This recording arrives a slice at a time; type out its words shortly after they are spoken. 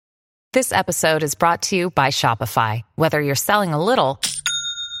This episode is brought to you by Shopify. Whether you're selling a little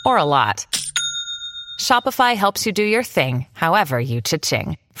or a lot, Shopify helps you do your thing, however you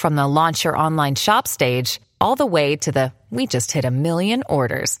cha-ching. From the launch your online shop stage, all the way to the we just hit 1 million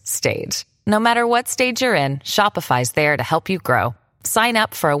orders stage. No matter what stage you're in, Shopify's there to help you grow. Sign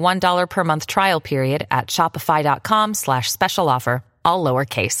up for a $1 per month trial period at shopify.com/special offer, all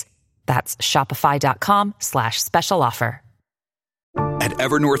lowercase. That's shopify.com/special offer. At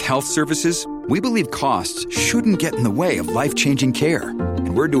Evernorth Health Services, we believe costs shouldn't get in the way of life-changing care,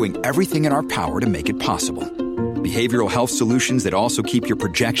 and we're doing everything in our power to make it possible. Behavioral health solutions that also keep your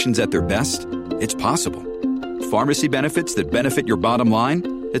projections at their best? It's possible. Pharmacy benefits that benefit your bottom line?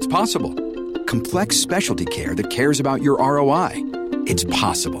 It's possible. Complex specialty care that cares about your ROI? It's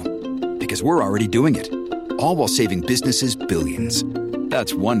possible. Because we're already doing it. All while saving businesses billions.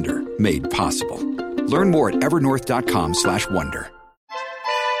 That's Wonder made possible. Learn more at evernorth.com/wonder.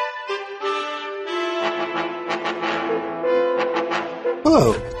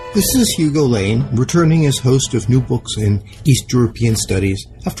 Hello, this is Hugo Lane, returning as host of New Books in East European Studies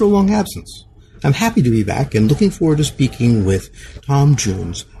after a long absence. I'm happy to be back and looking forward to speaking with Tom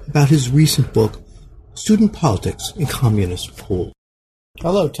Jones about his recent book, Student Politics in Communist Poland.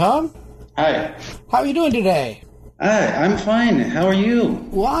 Hello, Tom. Hi. How are you doing today? Hi, I'm fine. How are you?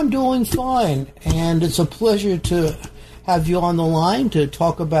 Well, I'm doing fine, and it's a pleasure to have you on the line to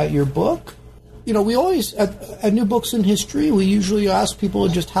talk about your book. You know, we always, at New Books in History, we usually ask people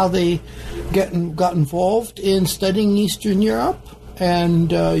just how they got involved in studying Eastern Europe.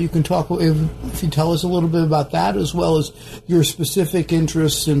 And you can talk, if you tell us a little bit about that, as well as your specific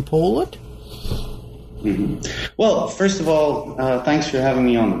interests in Poland. Mm-hmm. Well, first of all, thanks for having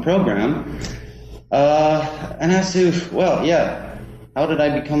me on the program. And as to, how did I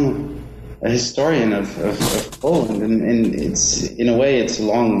become a historian of Poland? And it's, in a way, it's a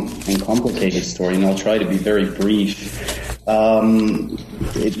long and complicated story, and I'll try to be very brief.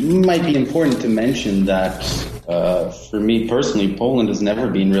 It might be important to mention that for me personally, Poland has never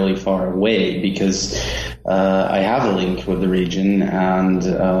been really far away because I have a link with the region, and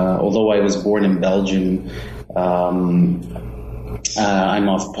although I was born in Belgium, I'm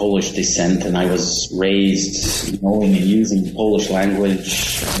of Polish descent, and I was raised knowing and using the Polish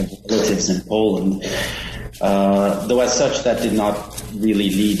language, relatives in Poland. Though as such, that did not really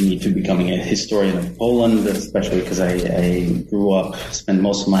lead me to becoming a historian of Poland, especially because I grew up, spent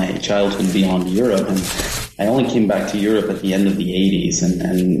most of my childhood beyond Europe, and I only came back to Europe at the end of the 80s,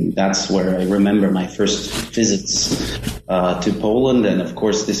 and that's where I remember my first visits to Poland. And of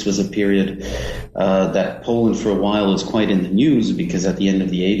course, this was a period that Poland for a while was quite in the news, because at the end of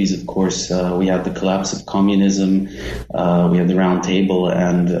the 80s, of course, we had the collapse of communism, we had the Round Table,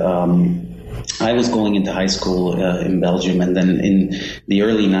 and I was going into high school in Belgium, and then in the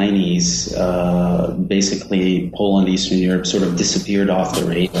early 90s, basically Poland, Eastern Europe sort of disappeared off the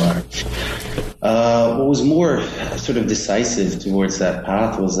radar. What was more sort of decisive towards that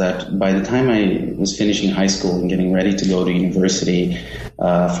path was that by the time I was finishing high school and getting ready to go to university,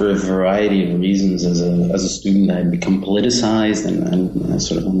 for a variety of reasons as a student, I had become politicized and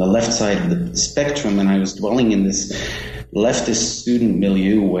sort of on the left side of the spectrum, and I was dwelling in this leftist student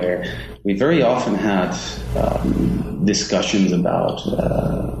milieu where we very often had discussions about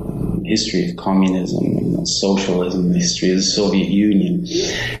history of communism and socialism, the history of the Soviet Union.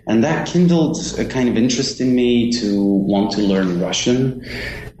 And that kindled a kind of interest in me to want to learn Russian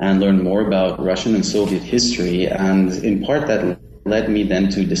and learn more about Russian and Soviet history. And in part that led me then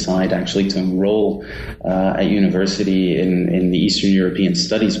to decide actually to enroll at university in the Eastern European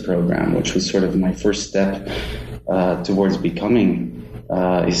Studies program, which was sort of my first step towards becoming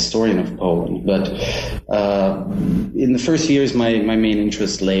a historian of Poland. But in the first years, my main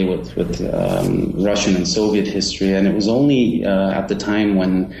interest lay with Russian and Soviet history, and it was only at the time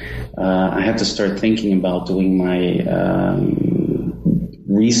when I had to start thinking about doing my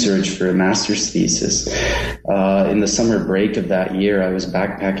research for a master's thesis. In the summer break of that year, I was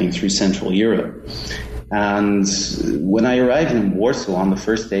backpacking through Central Europe. And when I arrived in Warsaw on the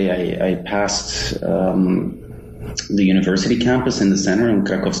first day, I passed the university campus in the center in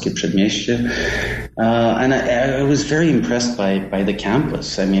Krakowskie Przedmieście. And I was very impressed by the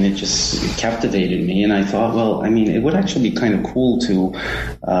campus. I mean, it just captivated me. And I thought, well, I mean, it would actually be kind of cool to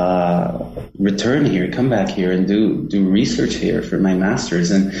return here, come back here and do research here for my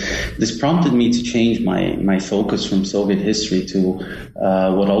master's. And this prompted me to change my focus from Soviet history to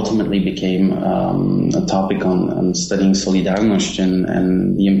what ultimately became a topic on studying Solidarność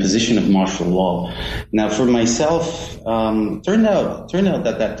and the imposition of martial law. Now, for myself, turned out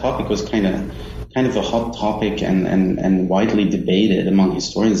that topic was kind of kind of a hot topic and widely debated among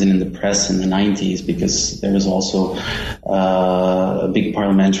historians and in the press in the 90s, because there was also a big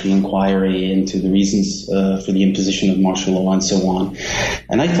parliamentary inquiry into the reasons for the imposition of martial law and so on.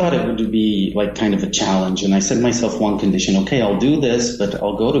 And I thought it would be like kind of a challenge. And I set myself one condition: okay, I'll do this, but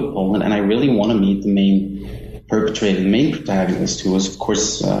I'll go to Poland, and I really want to meet the main perpetrator, the main protagonist, who was, of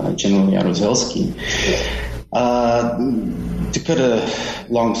course, General Jaruzelski. To cut a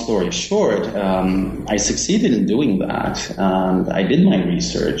long story short, I succeeded in doing that. And I did my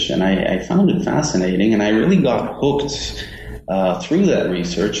research, and I found it fascinating, and I really got hooked through that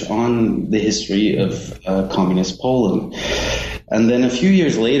research on the history of communist Poland. And then a few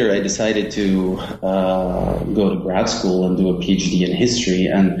years later, I decided to go to grad school and do a PhD in history.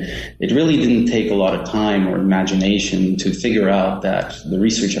 And it really didn't take a lot of time or imagination to figure out that the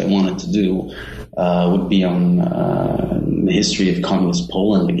research I wanted to do would be on the history of communist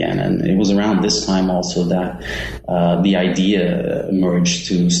Poland again. And it was around this time also that the idea emerged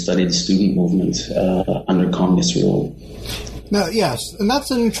to study the student movement under communist rule. Now, yes, and that's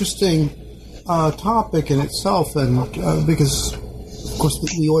an interesting topic in itself, and because, of course,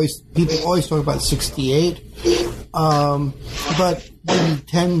 people always talk about '68, but we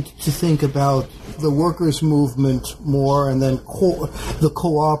tend to think about the workers' movement more, and then the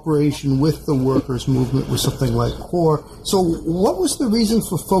cooperation with the workers' movement was something like CORE. So, what was the reason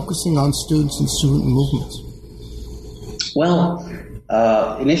for focusing on students and student movements? Well,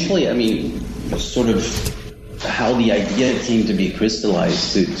 initially, I mean, sort of how the idea came to be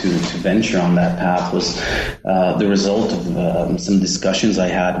crystallized to venture on that path was the result of some discussions I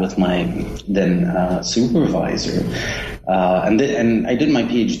had with my then supervisor. And I did my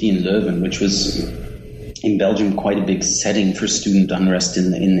PhD in Leuven, which was in Belgium quite a big setting for student unrest in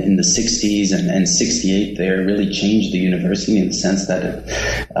the 60s, and 68 there really changed the university in the sense that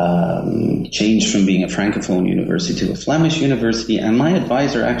it changed from being a Francophone university to a Flemish university. And my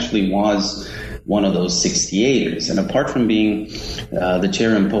advisor actually was one of those 68ers. And apart from being the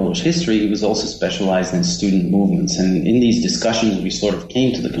chair in Polish history, he was also specialized in student movements. And in these discussions, we sort of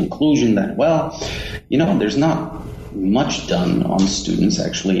came to the conclusion that, well, there's not much done on students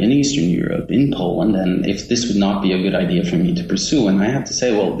actually in Eastern Europe, in Poland, and if this would not be a good idea for me to pursue. And I have to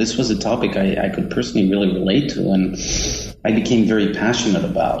say, well, this was a topic I could personally really relate to, and I became very passionate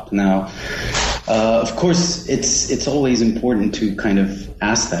about. Now, of course, it's always important to kind of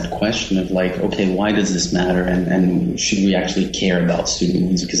ask that question of like, okay, why does this matter, and should we actually care about student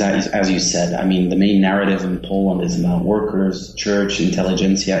movements? Because as you said, I mean, the main narrative in Poland is about workers, church,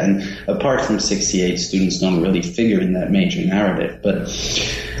 intelligentsia, and apart from 68, students don't really figure in that major narrative. But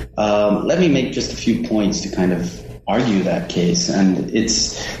let me make just a few points to kind of argue that case. And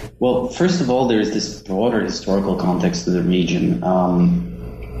it's, well, first of all, there's this broader historical context of the region.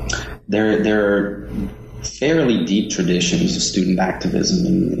 There are fairly deep traditions of student activism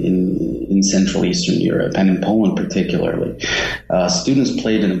in Central Eastern Europe, and in Poland particularly. Students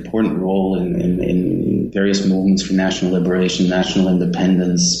played an important role in various movements for national liberation, national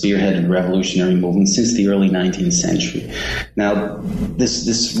independence, spearheaded revolutionary movements since the early 19th century. Now,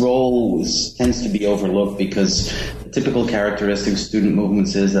 this role tends to be overlooked because typical characteristic of student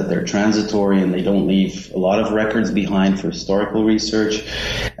movements is that they're transitory and they don't leave a lot of records behind for historical research.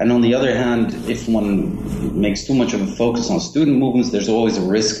 And on the other hand, if one makes too much of a focus on student movements, there's always a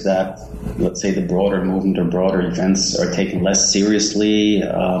risk that, let's say, the broader movement or broader events are taken less seriously.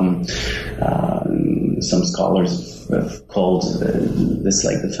 Some scholars have called this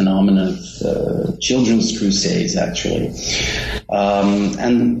like the phenomenon of children's crusades, actually.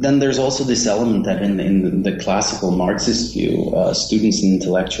 And then there's also this element that in the classical Marxist view, students and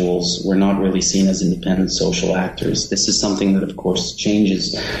intellectuals were not really seen as independent social actors. This is something that, of course,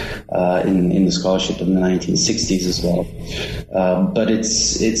 changes in the scholarship in the 1960s as well. But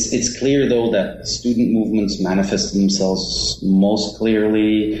it's clear, though, that student movements manifested themselves most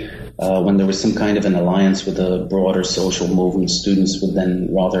clearly when there was some kind of an alliance with a broader social movement. Students would then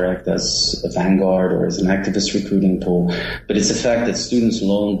rather act as a vanguard or as an activist recruiting pool. But it's a fact that students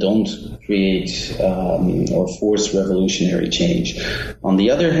alone don't create or force revolutionary change. On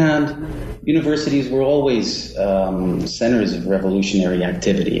the other hand, universities were always centers of revolutionary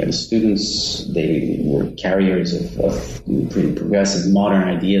activity, and students, they were carriers of pretty progressive modern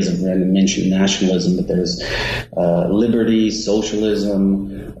ideas of mentioned nationalism, but there's liberty, socialism,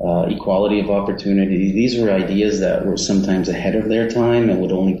 equality of opportunity. These were ideas that were sometimes ahead of their time and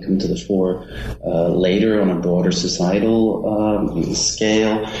would only come to the fore later on a broader societal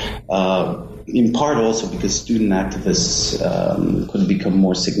scale. in part also because student activists could become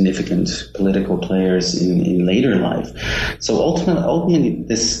more significant political players in later life. So ultimately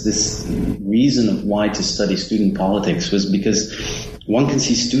this reason of why to study student politics was because one can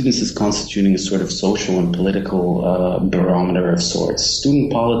see students as constituting a sort of social and political barometer of sorts.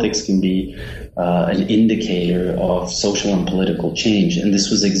 Student politics can be an indicator of social and political change. And this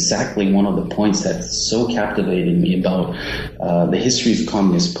was exactly one of the points that so captivated me about the history of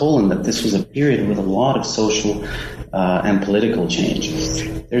communist Poland, that this was a period with a lot of social and political change.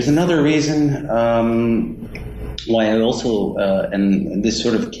 There's another reason why I also, and this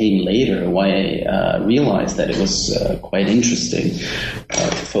sort of came later, why I realized that it was quite interesting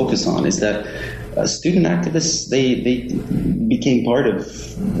to focus on, is that student activists, they became part of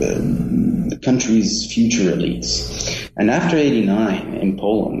the country's future elites. And after '89 in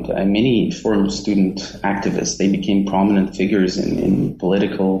Poland, many former student activists, they became prominent figures in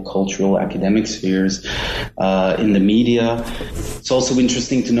political, cultural, academic spheres, in the media. It's also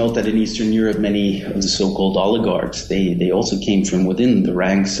interesting to note that in Eastern Europe, many of the so-called oligarchs, they also came from within the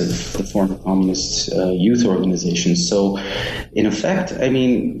ranks of the former communist youth organizations. So, in effect, I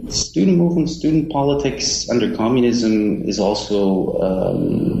mean, student movement, student politics under communism is also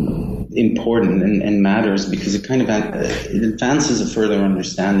important and matters because it kind of it advances a further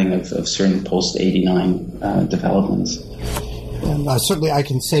understanding of certain post-'89 developments. And certainly I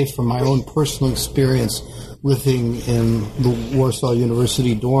can say from my own personal experience living in the Warsaw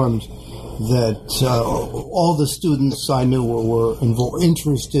University dorms that all the students I knew were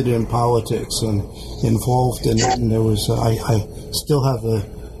interested in politics and involved in it. And there was, I still have a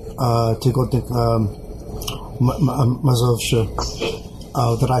Tygodnik Mazowsze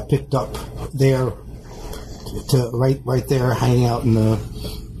that I picked up there, right there, hanging out in a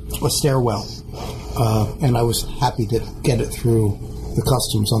stairwell, and I was happy to get it through the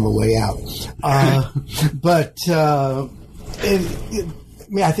customs on the way out. I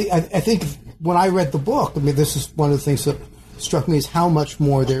think when I read the book, I mean, this is one of the things that struck me is how much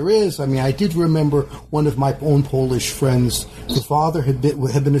more there is. I mean, I did remember one of my own Polish friends. The father had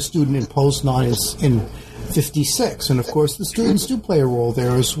been a student in Poznan in 56, and of course the students do play a role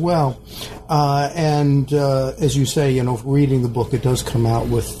there as well. And as you say, you know, reading the book, it does come out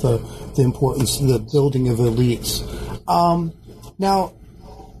with the importance of the building of elites. Now,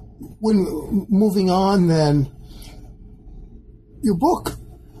 when moving on, then your book,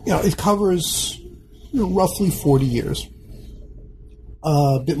 you know, it covers roughly 40 years,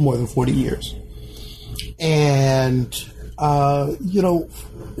 a bit more than 40 years, and and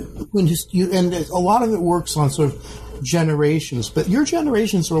a lot of it works on sort of generations, but your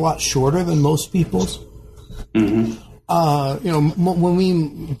generations are a lot shorter than most people's. Mm-hmm. When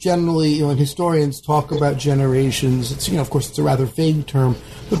we generally, when historians talk about generations, it's, of course, it's a rather vague term,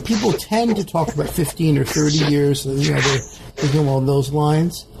 but people tend to talk about 15 or 30 years, they're thinking along those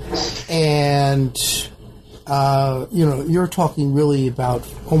lines. And, you're talking really about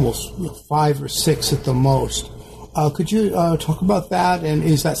almost 5 or 6 at the most. Could you talk about that? And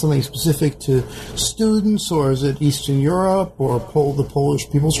is that something specific to students, or is it Eastern Europe or the Polish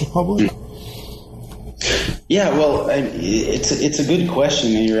People's Republic? Yeah, well, it's a good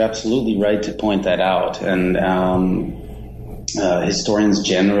question, and you're absolutely right to point that out. And historians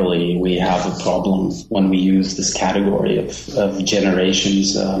generally, we have a problem when we use this category of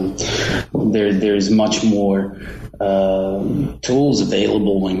generations. There's much more tools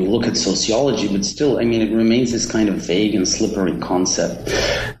available when we look at sociology, but still, I mean, it remains this kind of vague and slippery concept.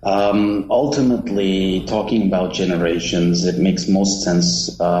 Ultimately, talking about generations, it makes most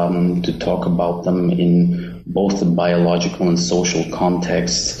sense to talk about them in both the biological and social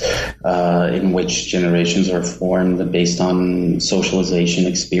context in which generations are formed based on socialization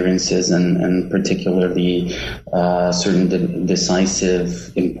experiences and particularly certain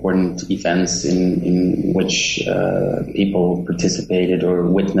decisive, important events in which people participated or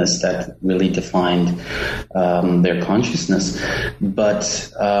witnessed that really defined their consciousness. But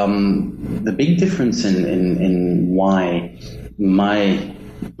the big difference in why my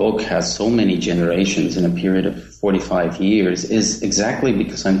book has so many generations in a period of 45 years is exactly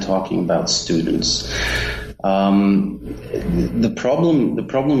because I'm talking about students. The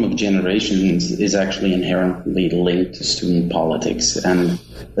problem of generations is actually inherently linked to student politics, and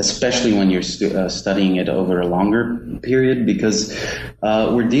especially when you're studying it over a longer period, because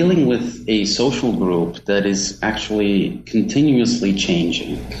we're dealing with a social group that is actually continuously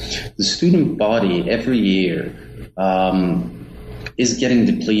changing. The student body every year is getting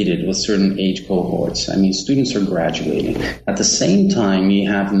depleted with certain age cohorts. I mean, students are graduating. At the same time, you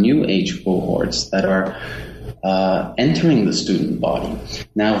have new age cohorts that are entering the student body.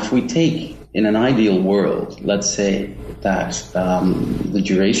 Now, if we take, in an ideal world, let's say that the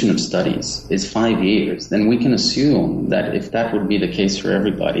duration of studies is 5 years, then we can assume that if that would be the case for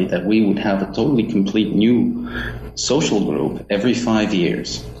everybody, that we would have a totally complete new social group every 5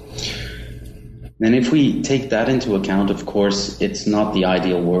 years. And if we take that into account, of course, it's not the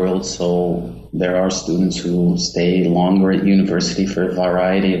ideal world, so there are students who stay longer at university for a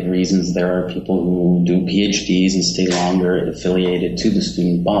variety of reasons. There are people who do PhDs and stay longer affiliated to the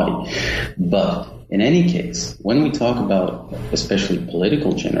student body. But in any case, when we talk about especially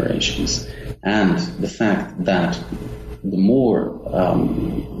political generations and the fact that the more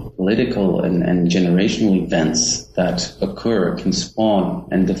political and generational events that occur can spawn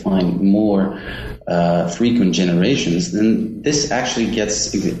and define more frequent generations, then this actually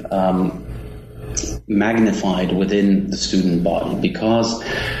gets magnified within the student body. Because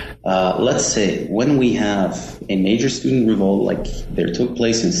let's say when we have a major student revolt like there took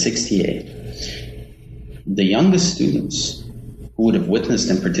place in 68, the youngest students who would have witnessed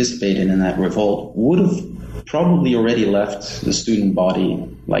and participated in that revolt would have probably already left the student body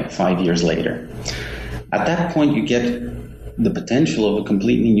like 5 years later. At that point, you get the potential of a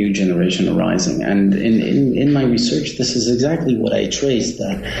completely new generation arising. And in my research, this is exactly what I traced,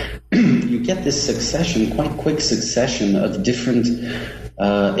 that you get this succession, quite quick succession of different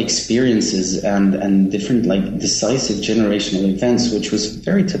experiences and different decisive generational events, which was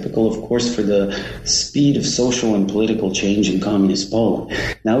very typical, of course, for the speed of social and political change in communist Poland.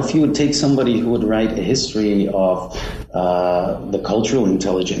 Now, if you would take somebody who would write a history of the cultural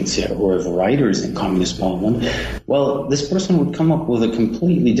intelligentsia or of writers in communist Poland, well, this person would come up with a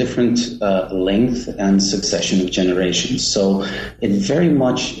completely different length and succession of generations. So it very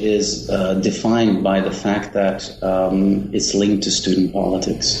much is defined by the fact that it's linked to student politics.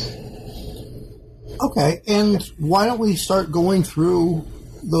 Okay, and why don't we start going through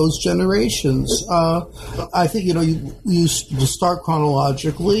those generations? I think, you start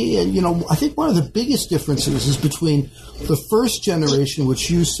chronologically, and, I think one of the biggest differences is between the first generation, which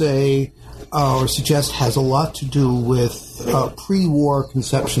you say or suggest has a lot to do with pre-war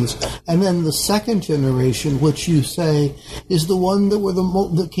conceptions, and then the second generation, which you say is the one that were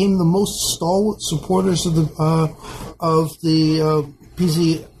that became the most stalwart supporters of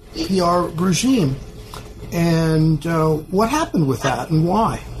the PR regime. And what happened with that, and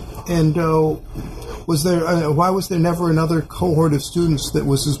why? And why was there never another cohort of students that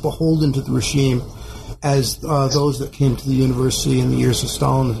was as beholden to the regime as those that came to the university in the years of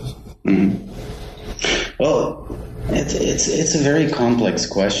Stalinism? Mm-hmm. Well, it's a very complex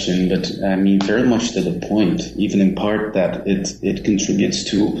question, but I mean very much to the point, even in part that it contributes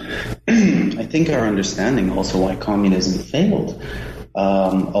to, I think, our understanding also why communism failed.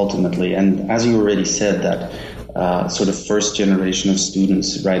 Ultimately, and as you already said, that sort of first generation of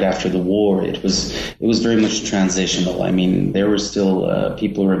students right after the war, it was very much transitional. I mean, there were still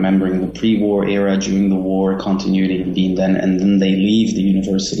people remembering the pre-war era, during the war, continuity being then, and then they leave the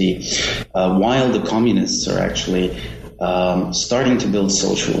university while the communists are actually starting to build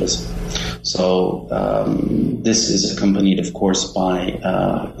socialism. So this is accompanied, of course, by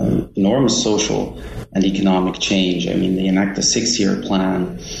enormous social and economic change. I mean, they enact a 6-year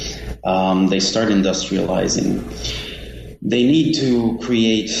plan. They start industrializing. They need to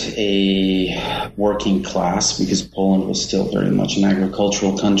create a working class because Poland was still very much an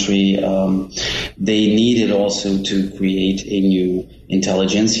agricultural country. They needed also to create a new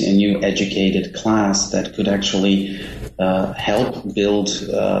intelligentsia, a new educated class that could actually help build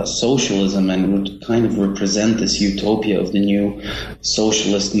socialism and would kind of represent this utopia of the new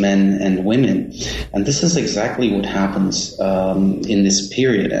socialist men and women. And this is exactly what happens in this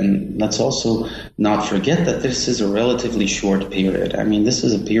period. And let's also not forget that this is a relatively short period. I mean, this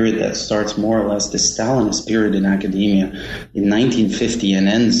is a period that starts more or less the Stalinist period in academia in 1950 and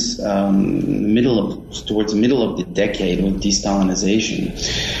ends towards the middle of the decade with de-Stalinization.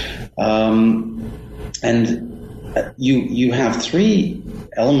 And you have three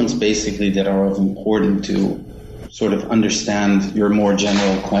elements basically that are of important to sort of understand your more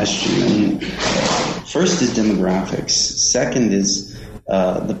general question. First is demographics. Second is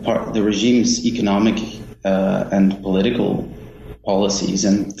the regime's economic and political policies,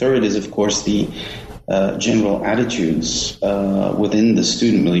 and third is, of course, the general attitudes within the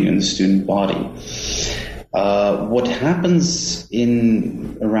student milieu and the student body. What happens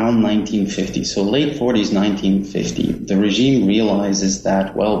in around 1950, so late 40s, 1950, the regime realizes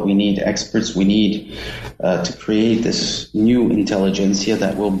that, well, we need experts, we need to create this new intelligentsia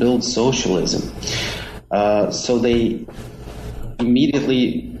that will build socialism. So they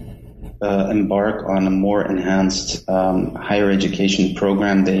immediately embark on a more enhanced higher education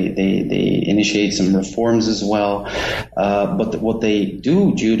program. They initiate some reforms as well. But what they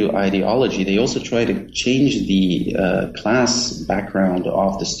do due to ideology, they also try to change the class background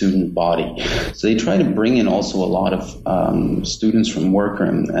of the student body. So they try to bring in also a lot of students from worker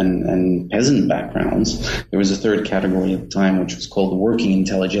and peasant backgrounds. There was a third category at the time, which was called the working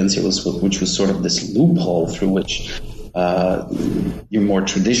intelligentsia, which was sort of this loophole through which your more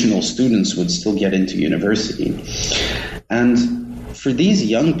traditional students would still get into university. And for these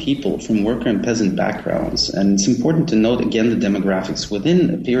young people from worker and peasant backgrounds, and it's important to note again the demographics,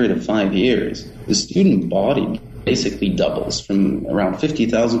 within a period of 5 years, the student body basically doubles from around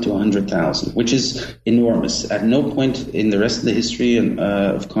 50,000 to 100,000, which is enormous. At no point in the rest of the history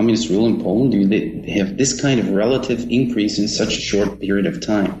of communist rule in Poland do they have this kind of relative increase in such a short period of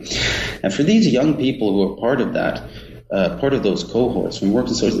time. And for these young people who are part of that, part of those cohorts from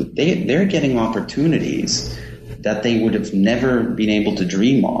working sources, they're getting opportunities that they would have never been able to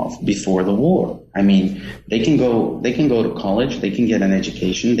dream of before the war. I mean, they can go to college, they can get an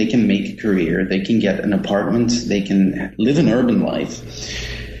education, they can make a career, they can get an apartment, they can live an urban life.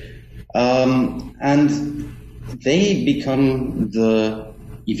 And they become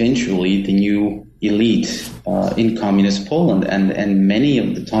eventually the new elite in communist Poland, and many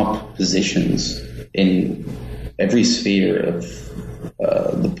of the top positions in every sphere of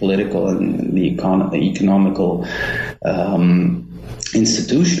the political and the economical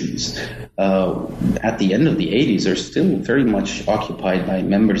institutions at the end of the 80s are still very much occupied by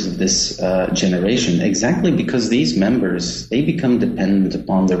members of this generation, exactly because these members, they become dependent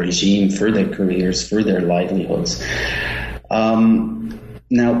upon the regime for their careers, for their livelihoods.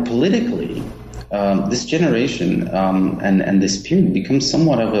 Now, politically, this generation and this period becomes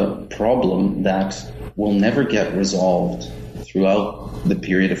somewhat of a problem that will never get resolved throughout the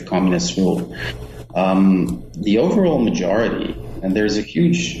period of communist rule. The overall majority, and there's a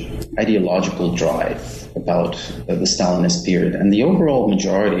huge ideological drive about the Stalinist period, and the overall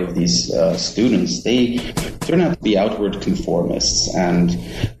majority of these students, they turn out to be outward conformists, and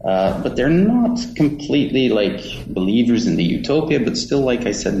but they're not completely like believers in the utopia, but still, like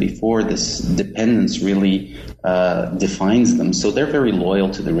I said before, this dependence really defines them, so they're very loyal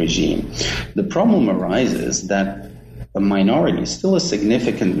to the regime. The problem arises that a minority, still a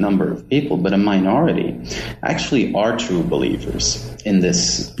significant number of people, but a minority actually are true believers in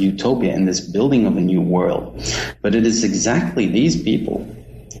this utopia, in this building of a new world. But it is exactly these people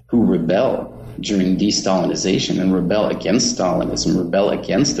who rebel during de-Stalinization and rebel against Stalinism, rebel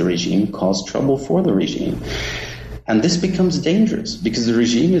against the regime, cause trouble for the regime. And this becomes dangerous because the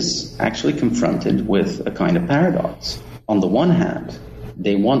regime is actually confronted with a kind of paradox. On the one hand,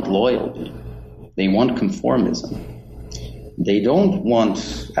 they want loyalty, they want conformism. They don't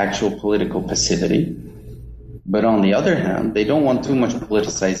want actual political passivity, but on the other hand, they don't want too much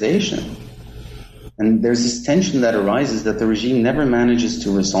politicization. And there's this tension that arises that the regime never manages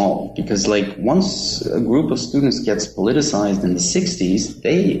to resolve, because like once a group of students gets politicized in the 60s,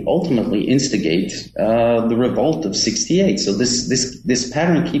 they ultimately instigate the revolt of 68. So this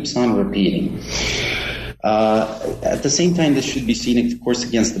pattern keeps on repeating. At the same time, this should be seen, of course,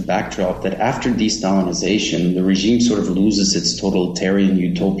 against the backdrop that after de-Stalinization, the regime sort of loses its totalitarian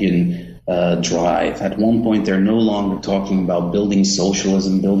utopian drive. At one point, they're no longer talking about building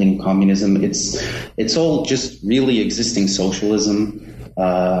socialism, building communism. It's all just really existing socialism.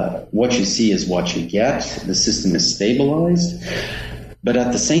 What you see is what you get. The system is stabilized. But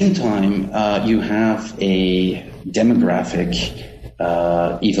at the same time, you have a demographic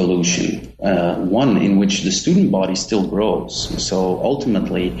evolution, one in which the student body still grows. So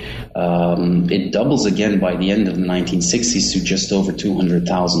ultimately, it doubles again by the end of the 1960s to just over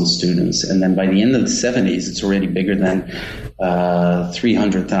 200,000 students. And then by the end of the 70s, it's already bigger than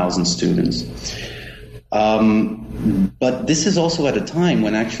 300,000 students. But this is also at a time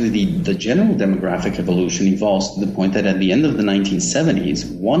when actually the general demographic evolution evolves to the point that at the end of the 1970s,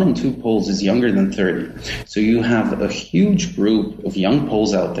 1 in 2 Poles is younger than 30. So you have a huge group of young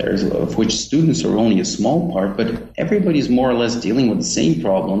Poles out there, of which students are only a small part, but everybody's more or less dealing with the same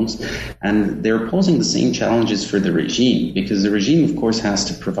problems, and they're posing the same challenges for the regime, because the regime, of course, has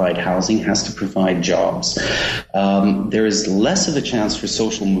to provide housing, has to provide jobs. There is less of a chance for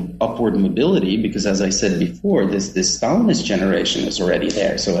social upward mobility, because as I said before, this Stalinist generation is already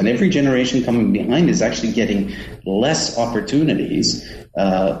there. So, and every generation coming behind is actually getting less opportunities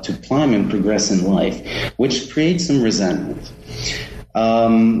to climb and progress in life, which creates some resentment.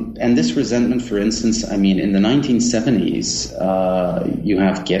 And this resentment, for instance, I mean, in the 1970s, you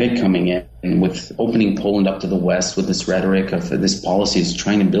have Gierek coming in with opening Poland up to the west with this rhetoric of this policy is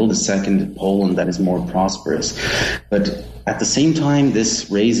trying to build a second Poland that is more prosperous. But at the same time, this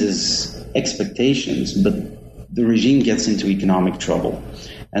raises expectations, but the regime gets into economic trouble.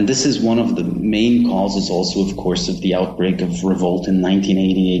 And this is one of the main causes also, of course, of the outbreak of revolt in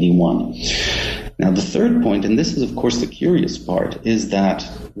 1980-81. Now, the third point, and this is, of course, the curious part, is that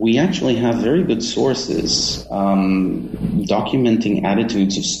we actually have very good sources documenting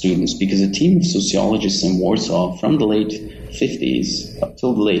attitudes of students, because a team of sociologists in Warsaw from the late 50s up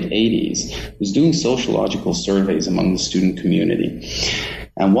till the late 80s was doing sociological surveys among the student community.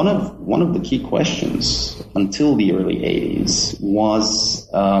 And one of the key questions until the early 80s was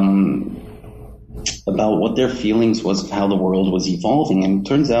about what their feelings was of how the world was evolving. And it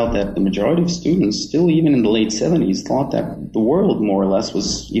turns out that the majority of students, still even in the late 70s, thought that the world more or less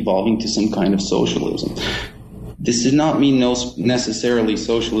was evolving to some kind of socialism. This did not mean necessarily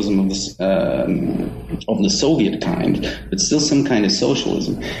socialism of the Soviet kind, but still some kind of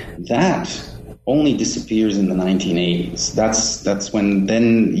socialism. That only disappears in the 1980s. That's when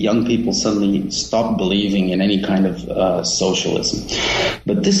then young people suddenly stop believing in any kind of socialism.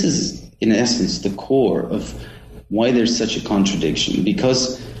 But this is, in essence, the core of why there's such a contradiction,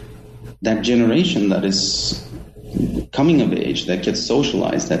 because that generation that is coming of age, that gets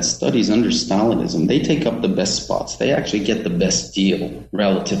socialized, that studies under Stalinism, they take up the best spots. They actually get the best deal,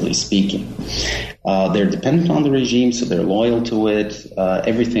 relatively speaking. They're dependent on the regime, so they're loyal to it.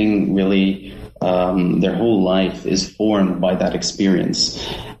 Everything really, their whole life is formed by that experience.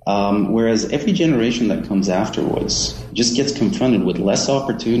 Whereas every generation that comes afterwards just gets confronted with less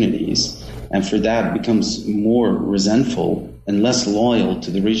opportunities, and for that becomes more resentful and less loyal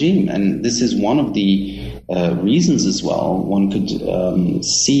to the regime. And this is one of the reasons as well one could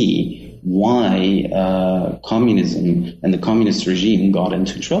see why communism and the communist regime got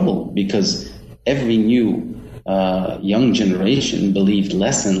into trouble, because every new young generation believed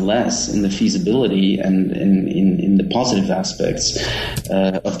less and less in the feasibility and in the positive aspects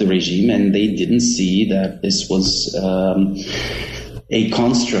of the regime, and they didn't see that this was a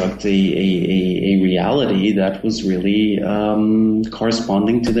construct, a reality that was really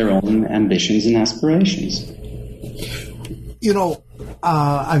corresponding to their own ambitions and aspirations. You know,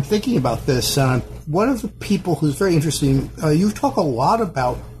 I'm thinking about this, and one of the people who's very interesting, you talk a lot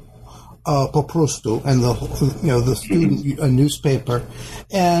about Po prostu and the student newspaper,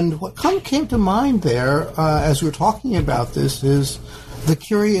 and what kind of came to mind there as we were talking about this is the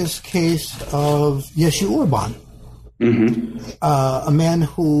curious case of Jerzy Orban. Mm-hmm. A man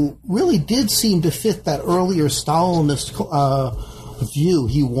who really did seem to fit that earlier Stalinist view.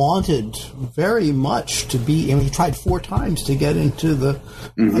 He wanted very much to be, he tried 4 times to get into the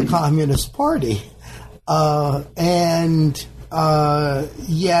Communist Party.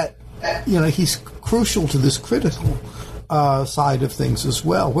 Yet, he's crucial to this critical side of things as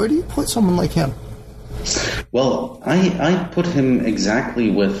well. Where do you put someone like him? Well, I put him exactly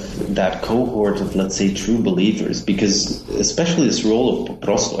with that cohort of, let's say, true believers, because especially this role of po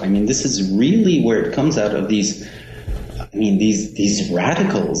prostu, this is really where it comes out of these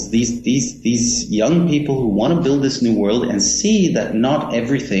radicals, these young people who want to build this new world and see that not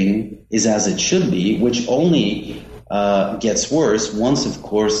everything is as it should be, which only gets worse once, of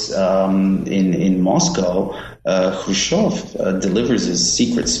course, in Moscow, Khrushchev delivers his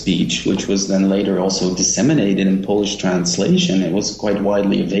secret speech, which was then later also disseminated in Polish translation. It was quite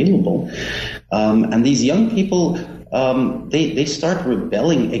widely available. And these young people, they start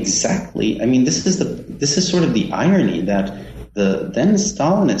rebelling exactly. This is sort of the irony that the then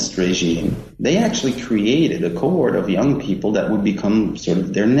Stalinist regime, they actually created a cohort of young people that would become sort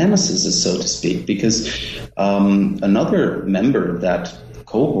of their nemesis, so to speak, because another member of that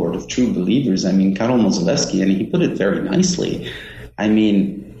cohort of true believers, Karol Modzelewski, and he put it very nicely.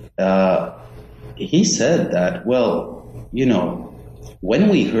 He said that, when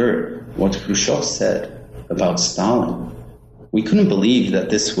we heard what Khrushchev said about Stalin, we couldn't believe that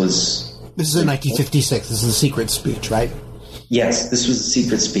this was... This is in 1956. This is a secret speech, right? Yes, this was a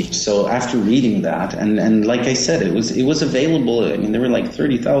secret speech. So after reading that, and like I said, it was available. There were like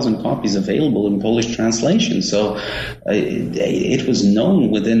 30,000 copies available in Polish translation. So it was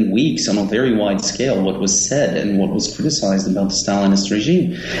known within weeks on a very wide scale what was said and what was criticized about the Stalinist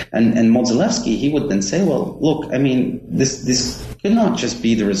regime. And Modzelewski, he would then say, well, look, this could not just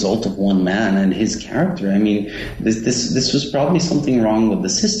be the result of one man and his character. This was probably something wrong with the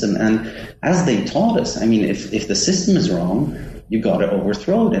system. And as they taught us, if the system is wrong, you got to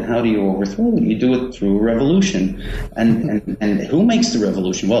overthrow it. And how do you overthrow it? You do it through revolution. And who makes the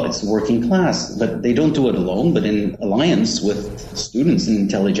revolution? Well, it's the working class, but they don't do it alone, but in alliance with students and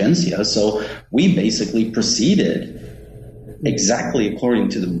intelligentsia. So we basically proceeded exactly according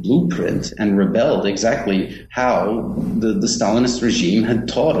to the blueprint and rebelled exactly how the Stalinist regime had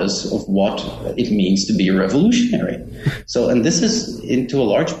taught us of what it means to be a revolutionary. So, and this is, into a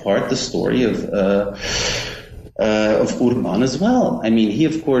large part, the story of Urban as well. I mean, he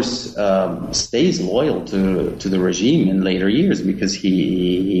of course stays loyal to the regime in later years because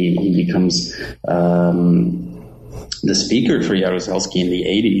he becomes the speaker for Jaruzelski in the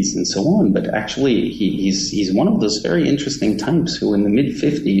 80s and so on. But actually, he's one of those very interesting types who in the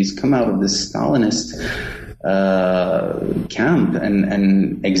mid-50s come out of this Stalinist camp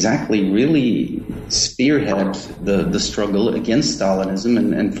and exactly really spearhead the struggle against Stalinism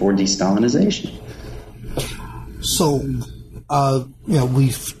and for de-Stalinization. So,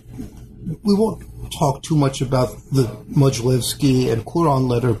 we won't talk too much about the Mojlevsky and Kuran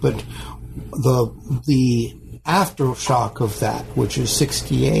letter, but the aftershock of that, which is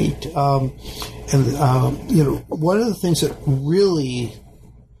 68, one of the things that really,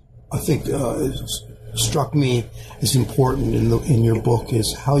 I think, struck me as important in your book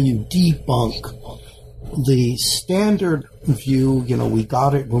is how you debunk the standard view. We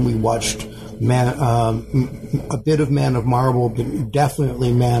got it when we watched a bit of Man of Marble, but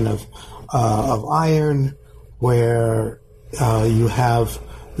definitely Man of Iron, where you have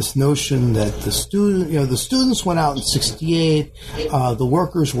this notion that the students went out in 68, the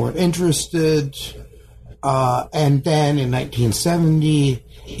workers weren't interested, and then in 1970,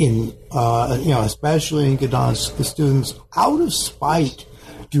 especially in Gdansk, the students, out of spite,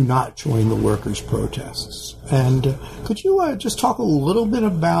 do not join the workers' protests. And could you just talk a little bit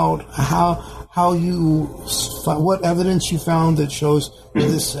about what evidence you found that shows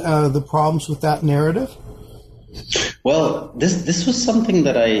this the problems with that narrative? Well, this was something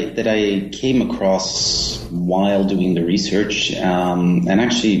that I came across while doing the research, and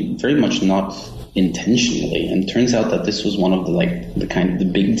actually very much not intentionally. And it turns out that this was one of the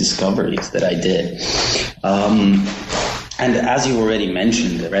big discoveries that I did. And as you already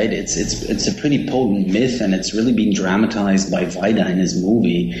mentioned, right, it's a pretty potent myth, and it's really been dramatized by Vaida in his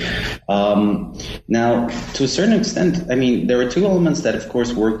movie. Now, to a certain extent, I mean, there are two elements that, of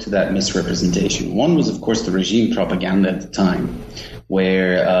course, work to that misrepresentation. One was, of course, the regime propaganda at the time,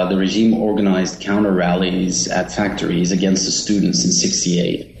 where the regime organized counter rallies at factories against the students in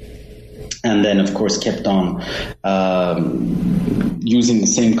 68. And then, of course, kept on using the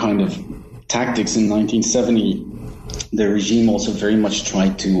same kind of tactics in 1970. The regime also very much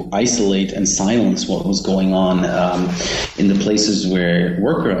tried to isolate and silence what was going on in the places where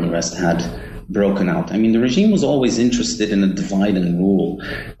worker unrest had broken out. I mean, the regime was always interested in a divide and rule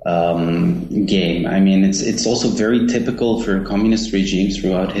game. I mean, it's also very typical for communist regimes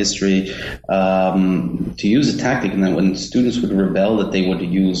throughout history to use a tactic, and that when students would rebel, that they would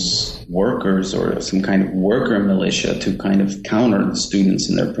use workers or some kind of worker militia to kind of counter the students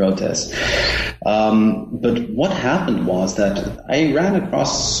in their protests. But what happened was that I ran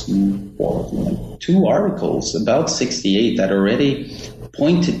across 2 articles about 68 that already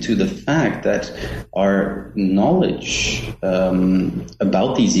pointed to the fact that our knowledge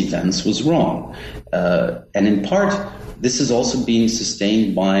about these events was wrong. And in part, this is also being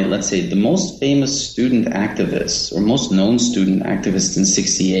sustained by, let's say, the most famous student activists or most known student activists in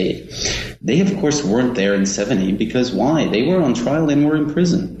 68. They, of course, weren't there in 70 because why? They were on trial and were in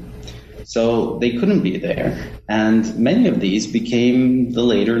prison. So they couldn't be there. And many of these became the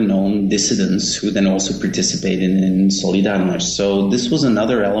later known dissidents who then also participated in Solidarność. So this was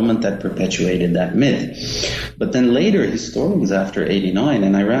another element that perpetuated that myth. But then later, historians after 89,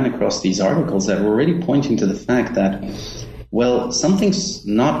 and I ran across these articles that were already pointing to the fact that, well, something's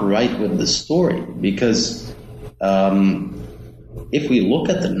not right with the story, because if we look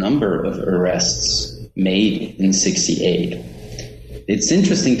at the number of arrests made in 68, it's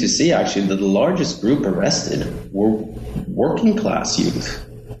interesting to see, actually, that the largest group arrested were working class youth.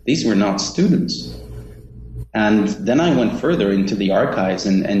 These were not students. And then I went further into the archives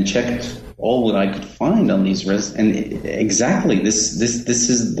and checked all that I could find on these arrests. And exactly, this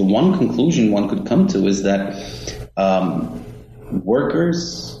is the one conclusion one could come to, is that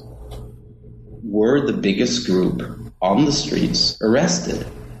workers were the biggest group on the streets arrested.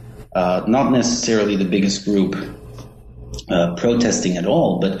 Not necessarily the biggest group protesting at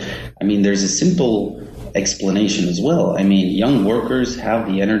all, but I mean, there's a simple explanation as well. I mean, young workers have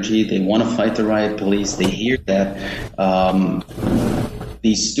the energy, they want to fight the riot police, they hear that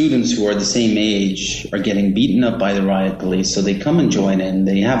these students who are the same age are getting beaten up by the riot police, so they come and join in.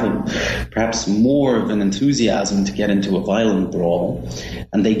 They have perhaps more of an enthusiasm to get into a violent brawl,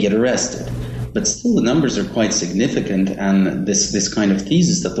 and they get arrested. But still, the numbers are quite significant, and this kind of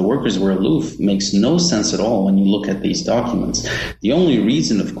thesis that the workers were aloof makes no sense at all when you look at these documents. The only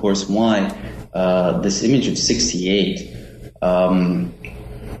reason, of course, why this image of 68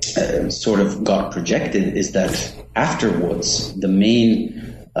 sort of got projected is that afterwards, the main,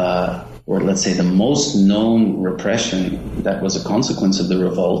 or let's say the most known repression that was a consequence of the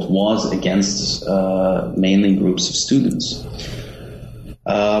revolt was against mainly groups of students.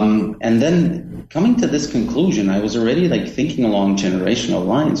 And then coming to this conclusion, I was already thinking along generational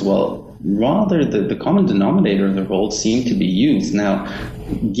lines. Well, rather the common denominator of the revolt seemed to be youth. Now,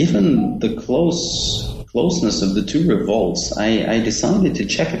 given the closeness of the two revolts, I decided to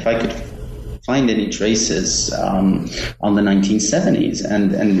check if I could find any traces on the 1970s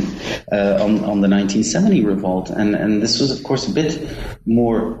and on the 1970 revolt. And this was, of course, a bit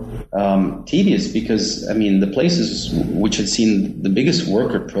more tedious because, the places which had seen the biggest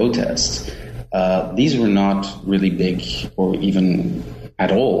worker protests, these were not really big or even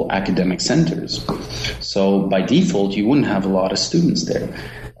at all academic centers. So by default, you wouldn't have a lot of students there.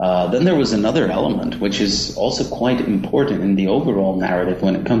 Then there was another element, which is also quite important in the overall narrative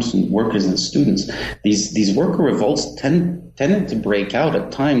when it comes to workers and students. These worker revolts tended to break out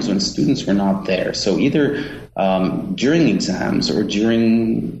at times when students were not there. So either during exams or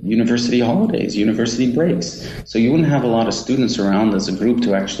during university holidays, university breaks. So you wouldn't have a lot of students around as a group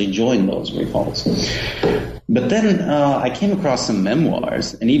to actually join those revolts. But then I came across some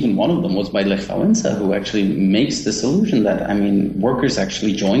memoirs, and even one of them was by Lech Wałęsa, who actually makes this allusion that, workers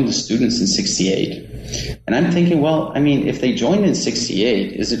actually joined the students in 68. And I'm thinking, well, if they joined in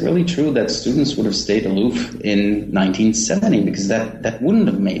 68, is it really true that students would have stayed aloof in 1970? Because that wouldn't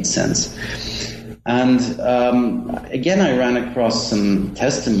have made sense. And again, I ran across some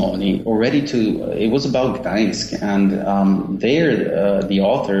testimony already it was about Gdańsk, and there the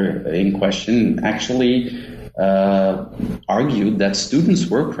author in question actually argued that students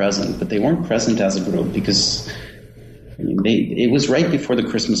were present, but they weren't present as a group because it was right before the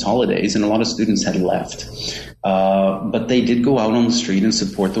Christmas holidays and a lot of students had left. But they did go out on the street and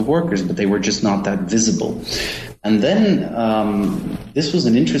support the workers, but they were just not that visible. And then this was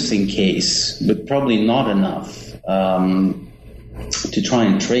an interesting case, but probably not enough to try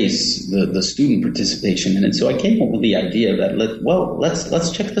and trace the student participation in it. So I came up with the idea that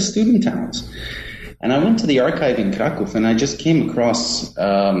let's check the student towns. And I went to the archive in Kraków, and I just came across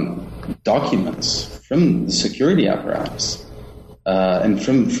documents from the security apparatus and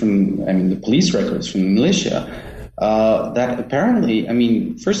from the police records from the militia that apparently,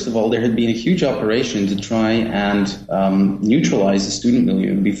 first of all, there had been a huge operation to try and neutralize the student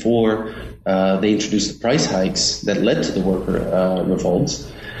milieu before they introduced the price hikes that led to the worker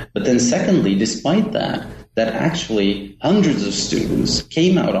revolts. But then secondly, despite that actually hundreds of students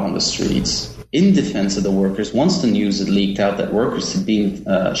came out on the streets in defense of the workers once the news had leaked out that workers had been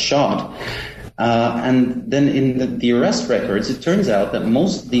shot. And then in the arrest records, it turns out that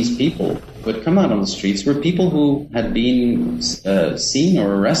most of these people who had come out on the streets were people who had been seen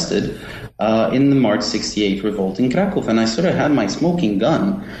or arrested in the March 68 revolt in Kraków. And I sort of had my smoking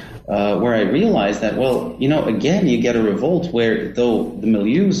gun where I realized that, again, you get a revolt where, though the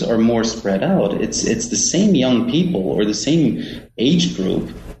milieus are more spread out, it's the same young people or the same age group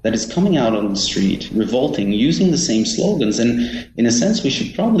that is coming out on the street, revolting, using the same slogans. And in a sense, we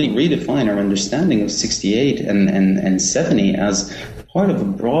should probably redefine our understanding of 68 and 70 as part of a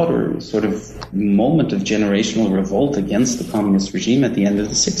broader sort of moment of generational revolt against the communist regime at the end of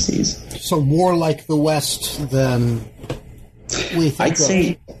the 60s. So more like the West than we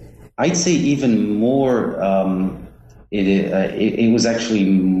think I'd say even more. It was actually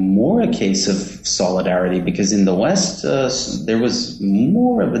more a case of solidarity, because in the West there was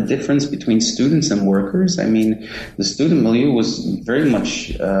more of a difference between students and workers. The student milieu was very much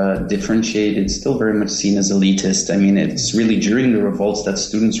differentiated, still very much seen as elitist. It's really during the revolts that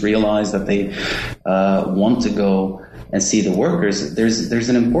students realized that they want to go and see the workers. There's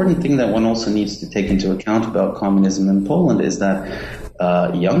an important thing that one also needs to take into account about communism in Poland, is that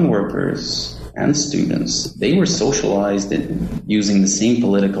young workers and students, they were socialized using the same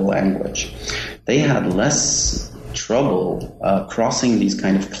political language. They had less trouble crossing these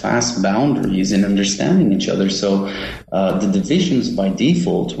kind of class boundaries and understanding each other. So the divisions by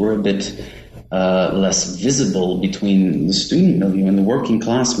default were a bit less visible between the student milieu and the working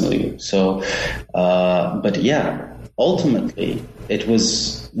class milieu. So, but yeah, ultimately,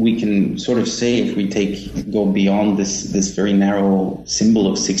 we can sort of say, if we go beyond this very narrow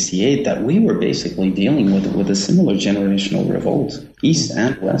symbol of 68, that we were basically dealing with a similar generational revolt, East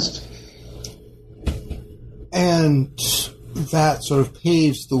and West. And that sort of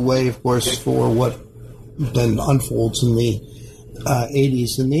paves the way, of course, for what then unfolds in the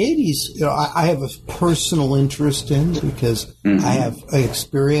 80s. In the 80s, I have a personal interest in, because I have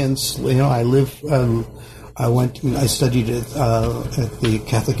experience. I studied at the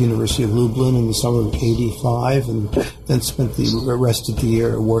Catholic University of Lublin in the summer of '85, and then spent the rest of the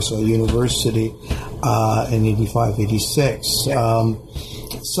year at Warsaw University in '85, '86.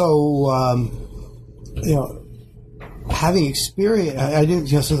 Having experience,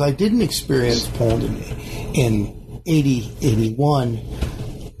 since I didn't experience Poland in 80, 81,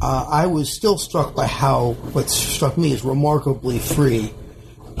 I was still struck by what struck me as remarkably free,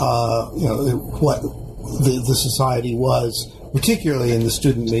 what the society was, particularly in the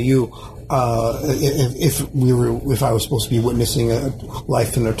student milieu. If I was supposed to be witnessing a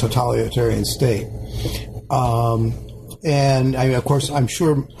life in a totalitarian state, and of course, I'm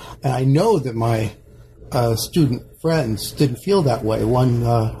sure, and I know that my student friends didn't feel that way.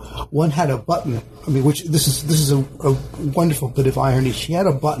 One had a button. Which this is a wonderful bit of irony. She had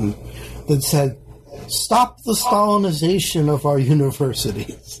a button that said, "Stop the Stalinization of our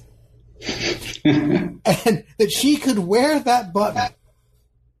universities," and that she could wear that button.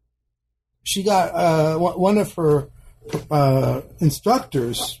 She got one of her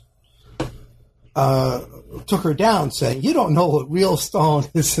instructors took her down, saying, "You don't know what real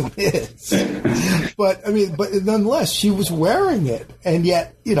Stalinism is." but nonetheless, she was wearing it, and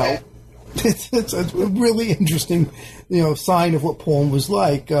yet, it's a really interesting, sign of what Poland was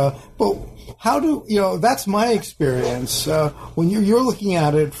like. But how that's my experience when you're looking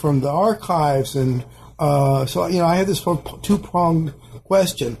at it from the archives, and so I have this two-pronged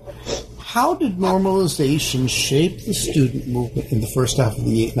question. How did normalization shape the student movement in the first half of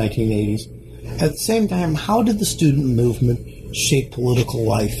the 1980s? At the same time, how did the student movement shape political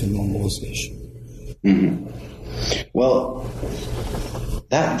life and normalization? Mm-hmm. Well,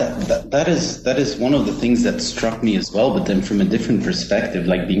 that is one of the things that struck me as well, but then from a different perspective,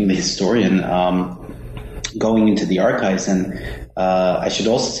 like being the historian, going into the archives. And I should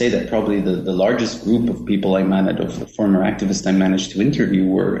also say that probably the largest group of people of former activists I managed to interview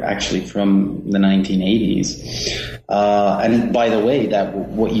were actually from the 1980s. And by the way, that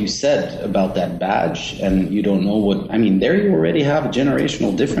what you said about that badge, and you don't know there you already have a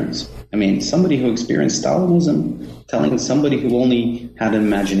generational difference. Somebody who experienced Stalinism telling somebody who only had an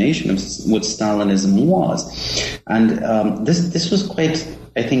imagination of what Stalinism was. And this was quite,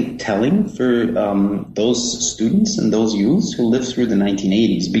 I think, telling for those students and those youths who lived through the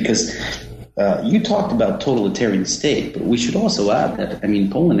 1980s, because you talked about totalitarian state, but we should also add that,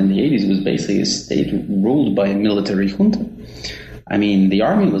 Poland in the 80s was basically a state ruled by a military junta. The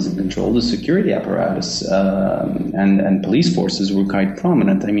army was in control, the security apparatus and police forces were quite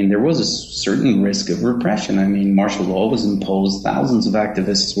prominent. There was a certain risk of repression. Martial law was imposed, thousands of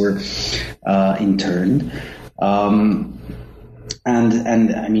activists were interned.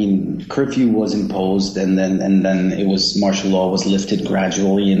 And curfew was imposed, and then it was martial law was lifted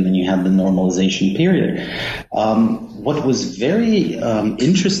gradually, and then you had the normalization period. What was very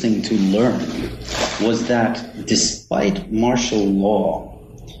interesting to learn was that despite martial law,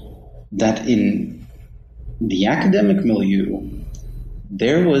 that in the academic milieu,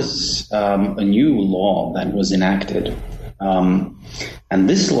 there was a new law that was enacted. And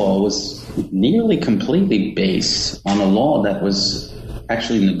this law was nearly completely based on a law that was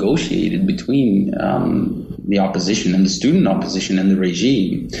actually negotiated between the opposition and the student opposition and the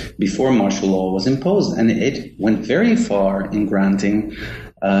regime before martial law was imposed. And it went very far in granting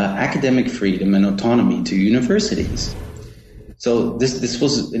academic freedom and autonomy to universities. So this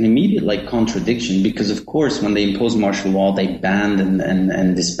was an immediate contradiction, because of course when they imposed martial law, they banned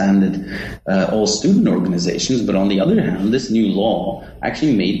and disbanded all student organizations. But on the other hand, this new law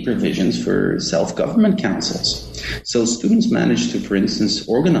actually made provisions for self-government councils. So students managed to, for instance,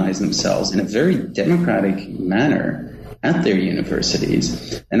 organize themselves in a very democratic manner at their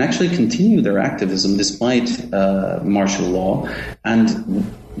universities and actually continue their activism despite martial law, and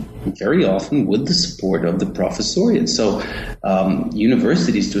very often with the support of the professoriate. So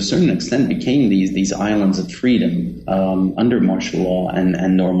universities, to a certain extent, became these islands of freedom under martial law and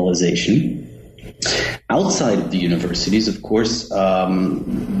normalization. Outside of the universities, of course,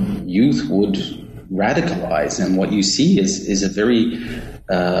 youth would radicalize, and what you see is a very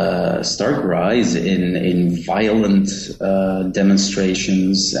stark rise in violent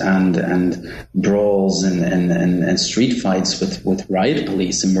demonstrations and brawls and street fights with riot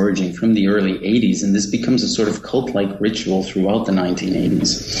police emerging from the early 80s, and this becomes a sort of cult-like ritual throughout the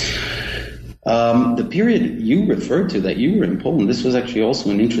 1980s. The period you referred to, that you were in Poland, this was actually also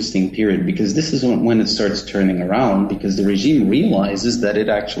an interesting period, because this is when it starts turning around, because the regime realizes that it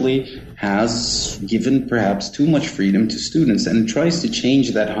actually has given perhaps too much freedom to students and tries to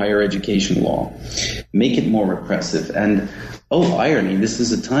change that higher education law, make it more repressive. And, oh, irony, this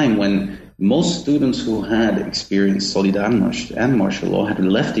is a time when most students who had experienced Solidarność and martial law had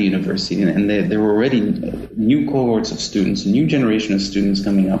left the university, and there were already new cohorts of students, a new generation of students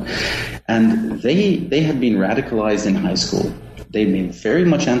coming up, and they had been radicalized in high school. They'd been very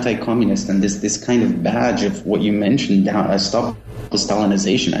much anti-communist, and this kind of badge of what you mentioned, stop the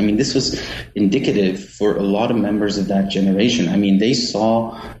Stalinization. I mean, this was indicative for a lot of members of that generation. I mean, they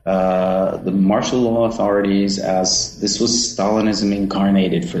saw the martial law authorities as this was Stalinism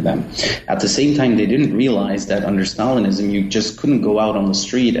incarnated for them. At the same time, they didn't realize that under Stalinism, you just couldn't go out on the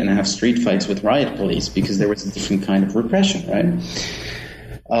street and have street fights with riot police, because there was a different kind of repression, right?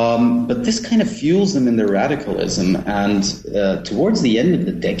 But this kind of fuels them in their radicalism, and towards the end of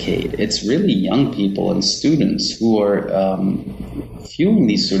the decade, it's really young people and students who are fueling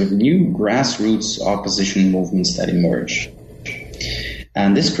these sort of new grassroots opposition movements that emerge.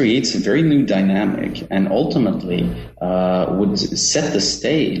 And this creates a very new dynamic, and ultimately would set the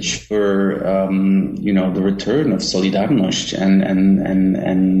stage for the return of Solidarność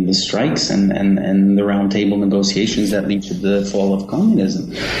and the strikes and the roundtable negotiations that lead to the fall of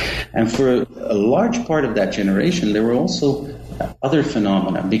communism. And for a large part of that generation, there were also other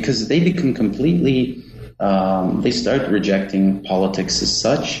phenomena, because they become completely they start rejecting politics as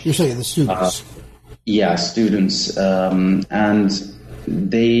such. You're saying the students? Students,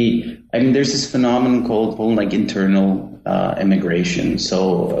 and there's this phenomenon called internal immigration,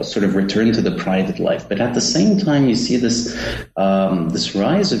 so sort of return to the private life. But at the same time, you see this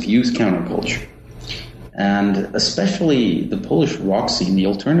rise of youth counterculture. And especially the Polish rock scene, the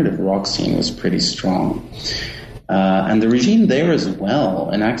alternative rock scene, was pretty strong. And the regime there as well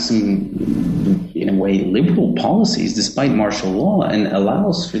enacts some, in a way, liberal policies despite martial law, and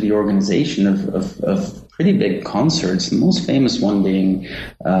allows for the organization of pretty big concerts, the most famous one being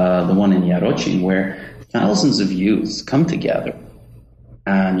the one in Jarocin, where thousands of youths come together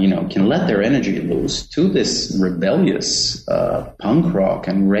and, can let their energy loose to this rebellious punk rock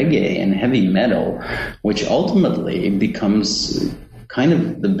and reggae and heavy metal, which ultimately becomes kind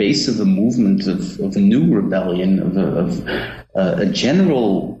of the base of a movement of a new rebellion, of a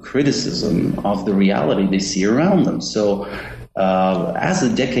general criticism of the reality they see around them. So as the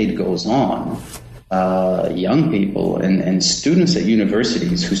decade goes on, young people and students at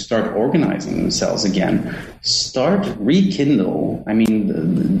universities who start organizing themselves again start rekindle,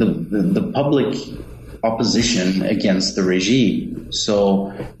 the public opposition against the regime.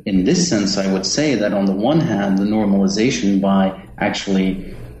 So in this sense, I would say that on the one hand, the normalization by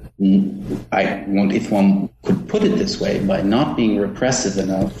actually, if one could put it this way, by not being repressive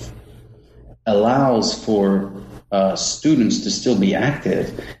enough, allows for students to still be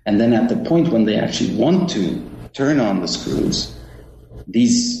active. And then at the point when they actually want to turn on the screws,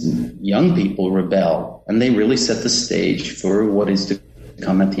 these young people rebel, and they really set the stage for what is to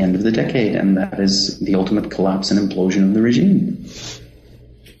come at the end of the decade, and that is the ultimate collapse and implosion of the regime.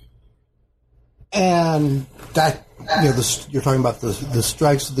 And that, you're talking about the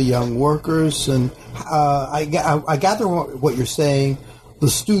strikes of the young workers, and I gather what you're saying. The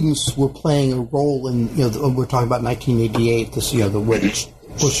students were playing a role in, we're talking about 1988. This, the which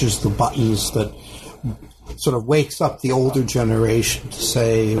pushes the buttons that sort of wakes up the older generation to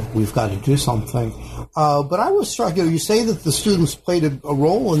say we've got to do something. But I was struck. You say that the students played a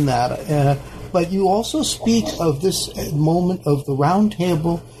role in that, but you also speak of this moment of the round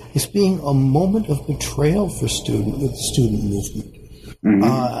table as being a moment of betrayal for the student movement,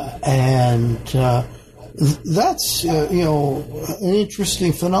 and that's an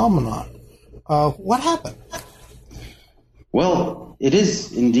interesting phenomenon. What happened? Well, it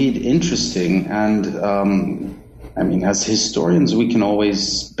is indeed interesting, and as historians, we can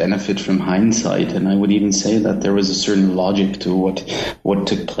always benefit from hindsight, and I would even say that there was a certain logic to what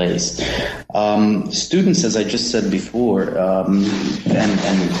took place. Students, as I just said before, and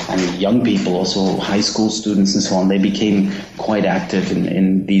young people, also high school students and so on, they became quite active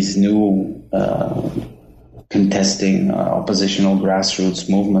in these new contesting oppositional grassroots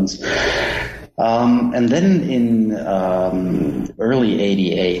movements. And then in early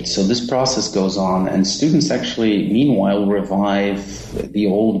 88, so this process goes on, and students actually, meanwhile, revive the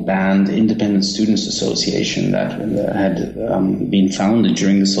old band Independent Students Association that had been founded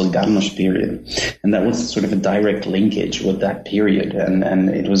during the Solidarność period. And that was sort of a direct linkage with that period, and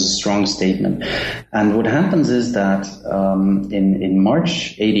it was a strong statement. And what happens is that in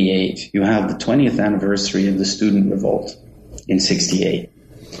March 88, you have the 20th anniversary of the student revolt in 68.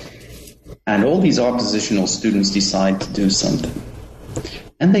 And all these oppositional students decide to do something.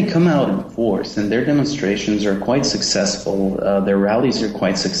 And they come out in force, and their demonstrations are quite successful. Their rallies are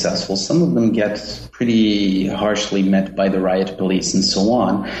quite successful. Some of them get pretty harshly met by the riot police and so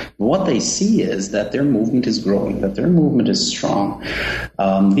on. But what they see is that their movement is growing, that their movement is strong.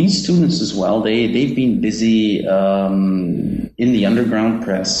 These students as well, they've been busy in the underground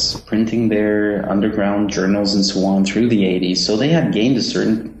press, printing their underground journals and so on through the 80s. So they had gained a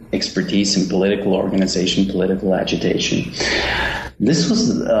certain expertise in political organization, political agitation. This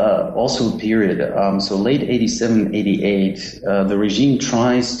was also a period, so late 87, 88, the regime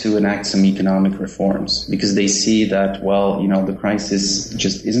tries to enact some economic reforms because they see that, well, the crisis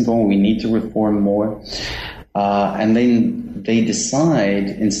just isn't going, we need to reform more. And then they decide,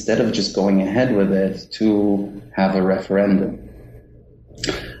 instead of just going ahead with it, to have a referendum.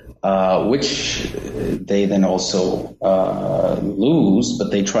 Which they then also lose, but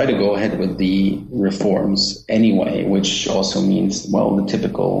they try to go ahead with the reforms anyway, which also means, well, the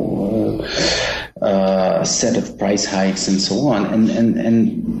typical set of price hikes and so on.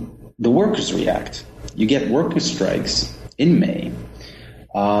 And the workers react. You get worker strikes in May.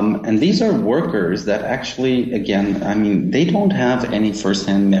 And these are workers that actually, again, they don't have any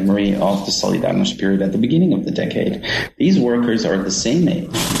first-hand memory of the Solidarność period at the beginning of the decade. These workers are the same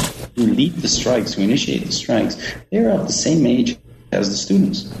age who lead the strikes, who initiate the strikes. They're of the same age as the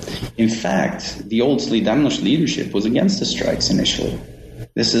students. In fact, the old Solidarność leadership was against the strikes initially.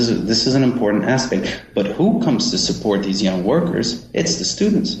 This is an important aspect. But who comes to support these young workers? It's the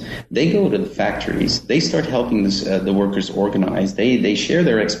students. They go to the factories. They start helping the workers organize. They share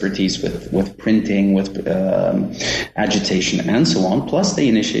their expertise with printing, with agitation, and so on. Plus, they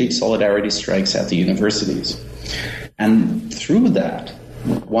initiate solidarity strikes at the universities. And through that,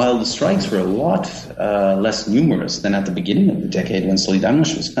 while the strikes were a lot less numerous than at the beginning of the decade when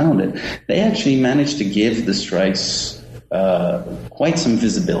Solidarność was founded, they actually managed to give the strikes quite some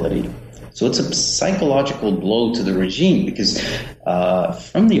visibility. So it's a psychological blow to the regime because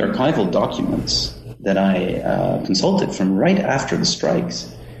from the archival documents that I consulted from right after the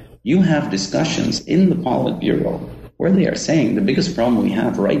strikes, you have discussions in the Politburo where they are saying the biggest problem we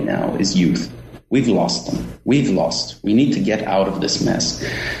have right now is youth. We've lost them. We've lost. We need to get out of this mess.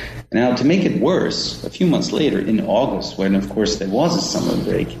 Now, to make it worse, a few months later, in August, when, of course, there was a summer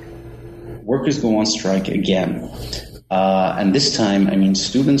break, workers go on strike again. And this time,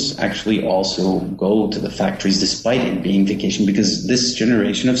 students actually also go to the factories despite it being vacation because this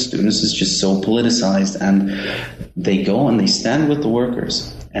generation of students is just so politicized, and they go and they stand with the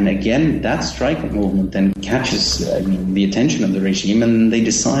workers. And again, that strike movement then catches the attention of the regime, and they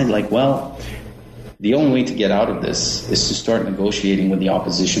decide the only way to get out of this is to start negotiating with the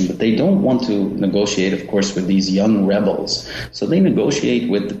opposition. But they don't want to negotiate, of course, with these young rebels. So they negotiate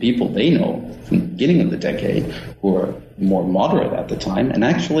with the people they know from the beginning of the decade who are more moderate at the time. And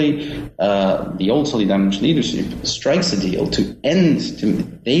actually, the old Solidarność leadership strikes a deal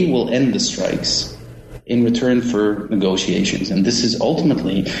they will end the strikes in return for negotiations. And this is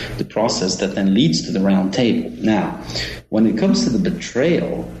ultimately the process that then leads to the round table. Now, when it comes to the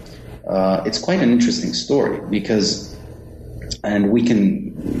betrayal, it's quite an interesting story and we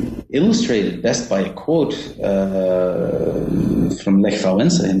can illustrate it best by a quote from Lech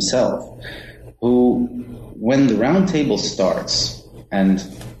Wałęsa himself, who, when the round table starts, and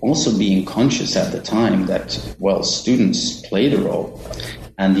also being conscious at the time that, students played a role,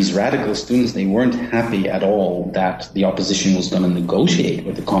 and these radical students, they weren't happy at all that the opposition was going to negotiate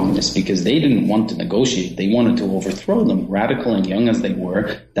with the communists because they didn't want to negotiate. They wanted to overthrow them. Radical and young as they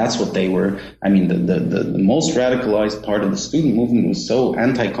were, that's what they were. The most radicalized part of the student movement was so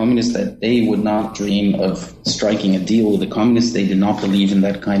anti-communist that they would not dream of striking a deal with the communists. They did not believe in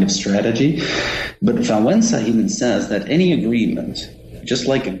that kind of strategy. But Wałęsa even says that any agreement, just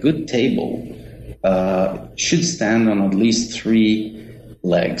like a good table, should stand on at least three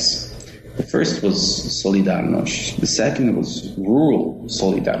legs. The first was Solidarność, the second was Rural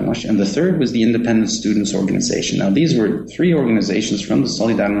Solidarność, and the third was the Independent Students Organization. Now, these were three organizations from the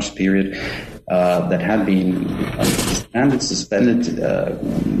Solidarność period that had been disbanded, suspended,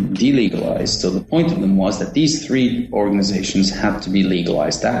 delegalized. So the point of them was that these three organizations had to be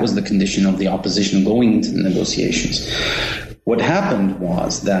legalized. That was the condition of the opposition going into the negotiations. What happened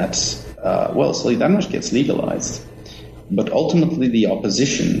was that, Solidarność gets legalized, but ultimately the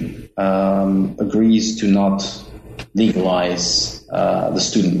opposition agrees to not legalize the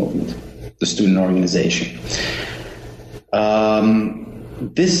student movement, the student organization.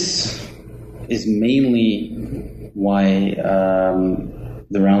 This is mainly why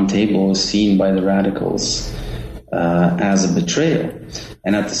the Round Table is seen by the radicals as a betrayal.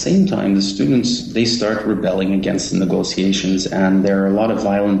 And at the same time, the students, they start rebelling against the negotiations, and there are a lot of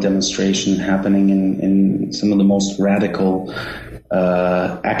violent demonstrations happening in some of the most radical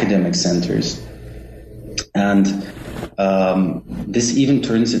academic centers. And this even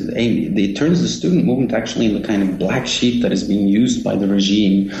turns the student movement actually into the kind of black sheep that is being used by the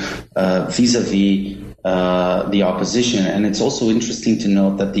regime vis-a-vis the opposition. And it's also interesting to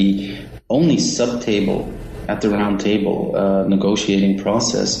note that the only sub-table at the Round Table negotiating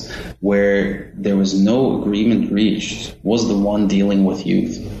process where there was no agreement reached was the one dealing with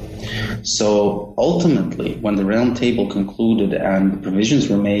youth. So ultimately, when the Round Table concluded and provisions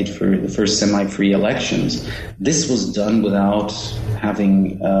were made for the first semi-free elections, this was done without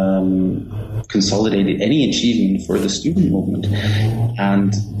having consolidated any achievement for the student movement.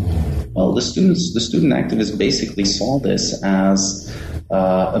 And the student activists basically saw this as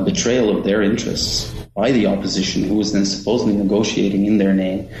a betrayal of their interests by the opposition, who was then supposedly negotiating in their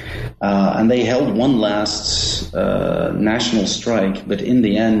name. And they held one last national strike, but in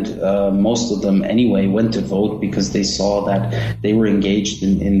the end, most of them anyway went to vote because they saw that they were engaged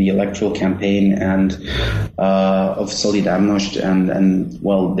in the electoral campaign and of Solidarność, and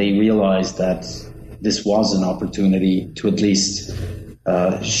they realized that this was an opportunity to at least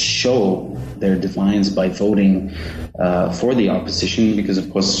show their defiance by voting for the opposition, because of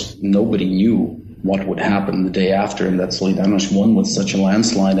course nobody knew what would happen the day after, and that Solidarność won with such a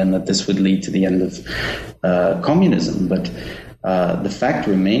landslide, and that this would lead to the end of communism. But the fact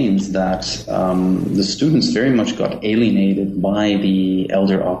remains that the students very much got alienated by the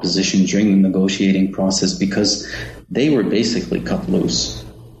elder opposition during the negotiating process because they were basically cut loose.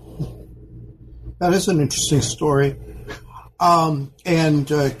 That is an interesting story. And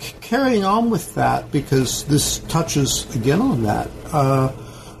carrying on with that, because this touches again on that,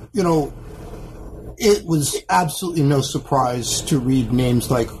 it was absolutely no surprise to read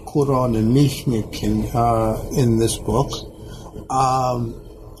names like Kuron and Michnik in this book,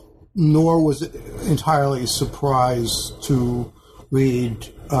 nor was it entirely a surprise to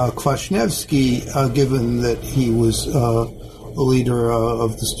read Kwasniewski, given that he was a leader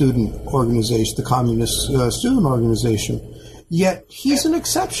of the student organization, the Communist Student Organization. Yet he's an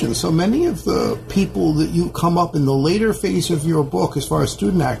exception. So many of the people that you come up in the later phase of your book, as far as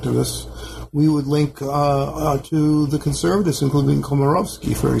student activists, we would link to the conservatives, including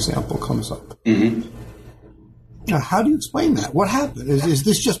Komarovsky, for example, comes up. Mm-hmm. Now, how do you explain that? What happened? Is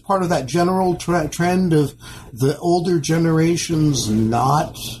this just part of that general trend of the older generations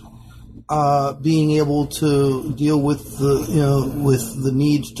not being able to deal with the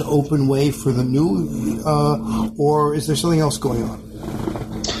need to open way for the new, or is there something else going on?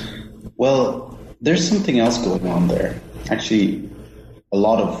 Well, there's something else going on there. Actually, a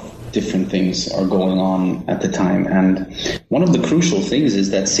lot of different things are going on at the time, and one of the crucial things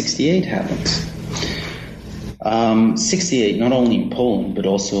is that 68 happens. 68, not only in Poland, but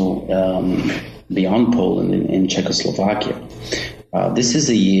also beyond Poland, in Czechoslovakia. This is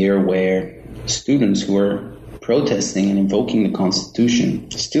a year where students who are protesting and invoking the Constitution,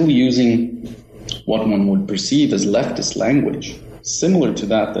 still using what one would perceive as leftist language, similar to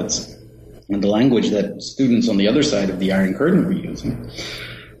that's the language that students on the other side of the Iron Curtain were using.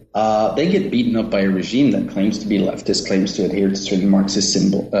 They get beaten up by a regime that claims to be leftist, claims to adhere to certain Marxist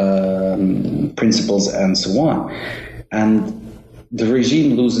principles, and so on. And the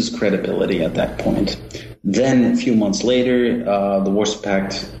regime loses credibility at that point. Then, a few months later, the Warsaw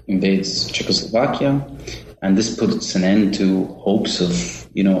Pact invades Czechoslovakia, and this puts an end to hopes of,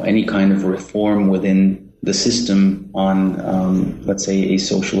 any kind of reform within the system on, let's say, a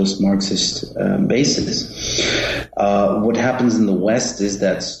socialist Marxist basis. What happens in the West is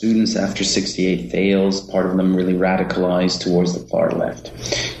that students after 68 fails, part of them really radicalized towards the far left.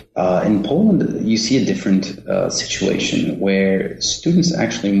 In Poland, you see a different situation where students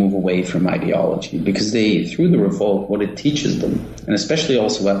actually move away from ideology because through the revolt, what it teaches them, and especially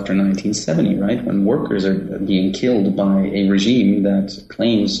also after 1970, right, when workers are being killed by a regime that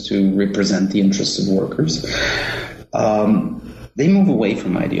claims to represent the interests of workers, they move away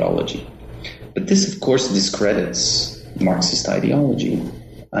from ideology. But this, of course, discredits Marxist ideology.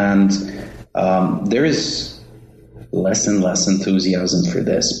 And there is less and less enthusiasm for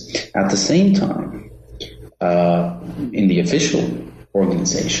this. At the same time, in the official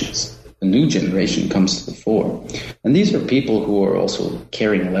organizations, a new generation comes to the fore. And these are people who are also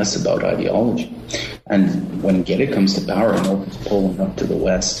caring less about ideology. And when Gierek comes to power and opens Poland up to the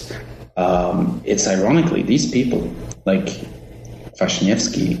West, it's ironically these people, like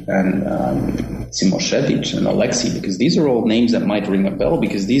Kwaśniewski and Cimoszewicz and Alexei, because these are all names that might ring a bell,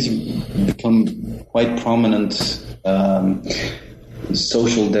 because these become quite prominent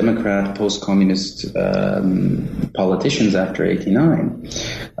social democrat, post-communist politicians after '89.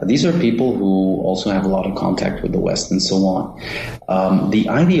 These are people who also have a lot of contact with the West and so on. The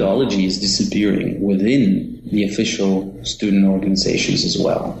ideology is disappearing within the official student organizations as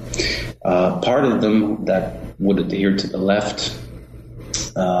well. Part of them that would adhere to the left,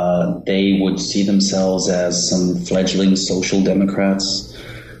 they would see themselves as some fledgling social democrats.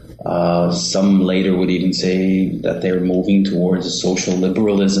 Some later would even say that they're moving towards social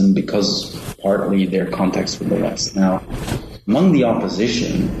liberalism because partly their context with the West. Now, among the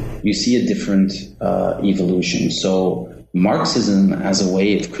opposition, you see a different evolution. So Marxism as a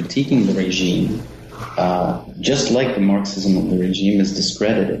way of critiquing the regime, just like the Marxism of the regime, is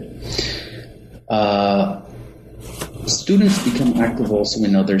discredited. Students become active also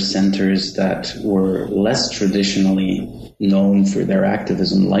in other centers that were less traditionally known for their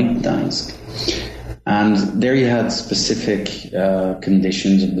activism, like Gdańsk. And there you had specific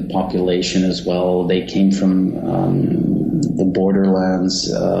conditions of the population as well. They came from the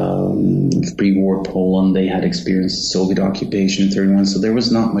borderlands of pre-war Poland. They had experienced Soviet occupation in 1931, so there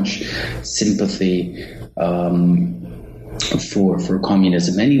was not much sympathy for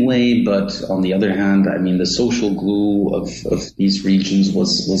communism anyway. But on the other hand, I mean, the social glue of these regions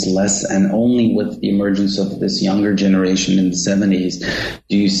was less, and only with the emergence of this younger generation in the 70s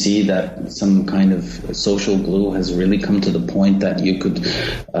do you see that some kind of social glue has really come to the point that you could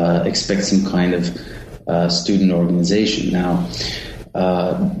expect some kind of student organization. Now,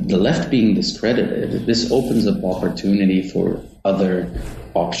 the left being discredited, this opens up opportunity for other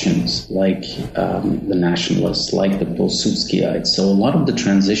options, like the nationalists, like the Pilsudskiites. So a lot of the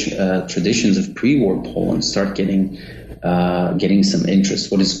traditions of pre-war Poland start getting some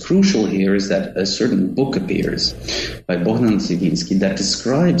interest. What is crucial here is that a certain book appears by Bohdan Cywiński that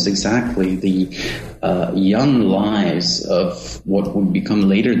describes exactly the young lives of what would become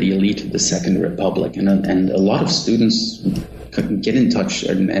later the elite of the Second Republic. And a lot of students get in touch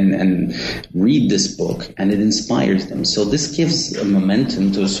and read this book, and it inspires them. So this gives a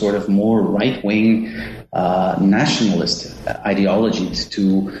momentum to a sort of more right-wing nationalist ideology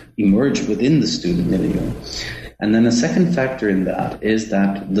to emerge within the student milieu. And then a second factor in that is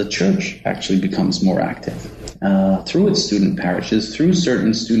that the church actually becomes more active through its student parishes, through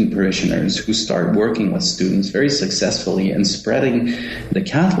certain student parishioners who start working with students very successfully and spreading the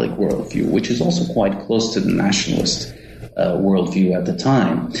Catholic worldview, which is also quite close to the nationalist worldview at the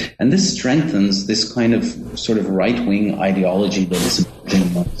time. And this strengthens this kind of sort of right-wing ideology that is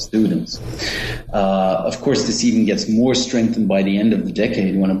emerging among students. Of course, this even gets more strengthened by the end of the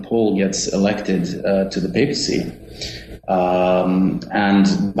decade when a Pole gets elected to the papacy.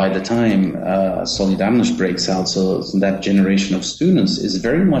 And by the time Solidarność breaks out, so that generation of students is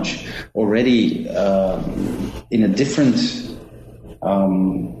very much already in a different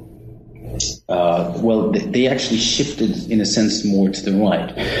they actually shifted, in a sense, more to the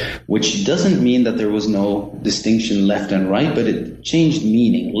right, which doesn't mean that there was no distinction left and right, but it changed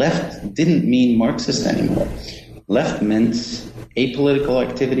meaning. Left didn't mean Marxist anymore. Left meant apolitical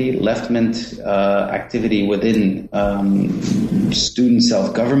activity. Left meant activity within student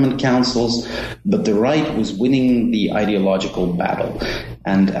self-government councils, but the right was winning the ideological battle.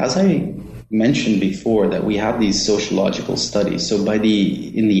 And as I mentioned before, that we have these sociological studies. So in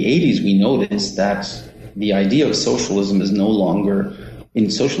the 80s, we noticed that the idea of socialism is no longer,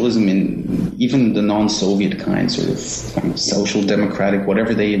 in socialism, in even the non-Soviet kind of social democratic,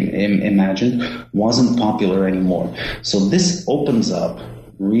 whatever they imagined, wasn't popular anymore. So this opens up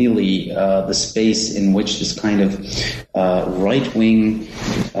really the space in which this kind of right-wing,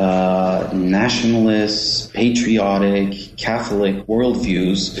 nationalist, patriotic, Catholic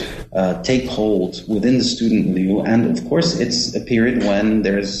worldviews take hold within the student view. And of course, it's a period when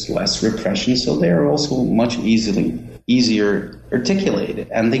there's less repression, so they are also much easier articulated,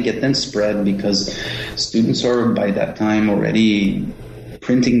 and they get then spread because students are by that time already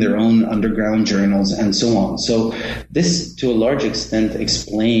printing their own underground journals and so on. So this, to a large extent,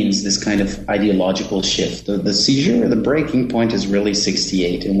 explains this kind of ideological shift. The seizure, the breaking point is really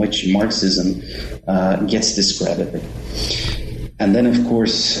 1968, in which Marxism gets discredited. And then, of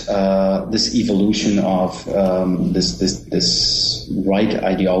course, this evolution of this right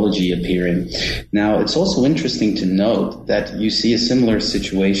ideology appearing. Now, it's also interesting to note that you see a similar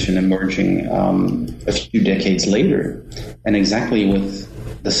situation emerging a few decades later, and exactly with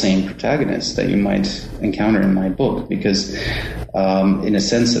the same protagonist that you might encounter in my book. Because, in a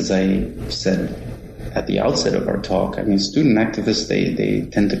sense, as I said at the outset of our talk, I mean, student activists, they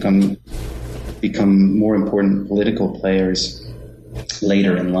tend to become more important political players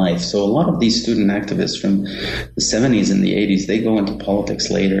later in life. So a lot of these student activists from the 70s and the 80s, they go into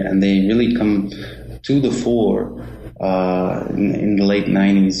politics later, and they really come to the fore in the late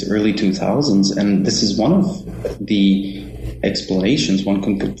 90s, early 2000s. And this is one of the explanations one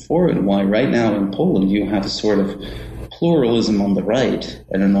can put forward why right now in Poland you have a sort of pluralism on the right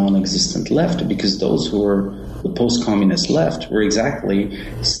and a non-existent left, because those who are the post-communist left were exactly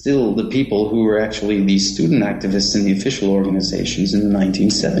still the people who were actually the student activists in the official organizations in the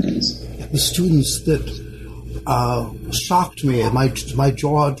 1970s. The students that shocked me, my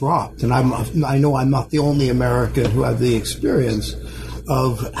jaw dropped, and I know I'm not the only American who had the experience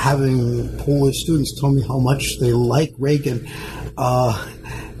of having Polish students tell me how much they like Reagan.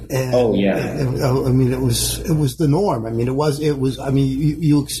 And, oh yeah. I mean, it was the norm. I mean, it was. I mean,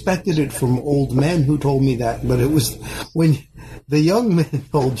 you expected it from old men who told me that, but it was when the young men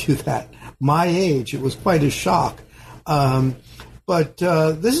told you that, my age, it was quite a shock. But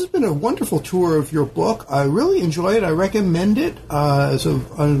this has been a wonderful tour of your book. I really enjoy it. I recommend it as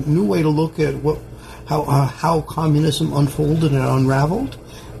a new way to look at how communism unfolded and unraveled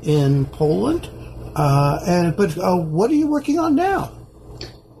in Poland. But what are you working on now?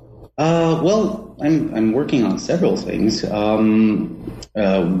 Well, I'm working on several things. One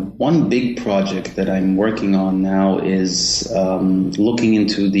big project that I'm working on now is looking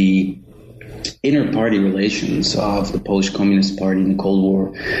into the inner party relations of the Polish Communist Party in the Cold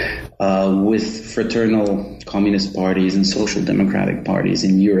War with fraternal communist parties and social democratic parties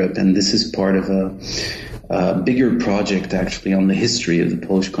in Europe. And this is part of a bigger project, actually, on the history of the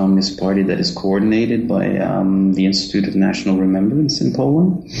Polish Communist Party that is coordinated by the Institute of National Remembrance in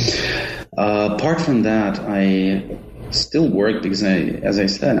Poland. Apart from that, I still work because, as I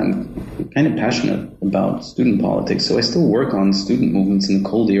said, I'm kind of passionate about student politics, so I still work on student movements in the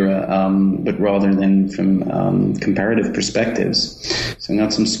Cold Era, but rather than from comparative perspectives. So I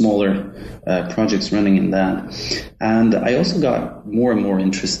got some smaller projects running in that. And I also got more and more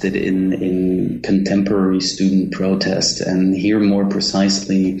interested in contemporary student protest, and here more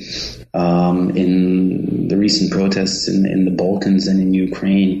precisely in the recent protests in the Balkans and in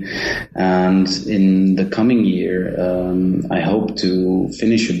Ukraine. And in the coming year, I hope to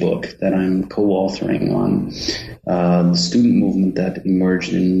finish a book that I'm co-authoring on the student movement that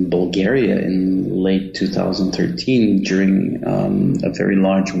emerged in Bulgaria in late 2013 during a very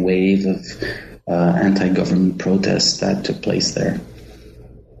large wave of anti-government protests that took place there.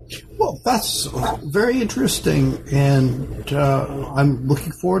 Well, that's very interesting, and I'm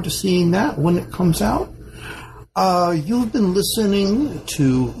looking forward to seeing that when it comes out. You've been listening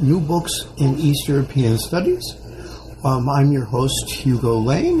to New Books in East European Studies. I'm your host, Hugo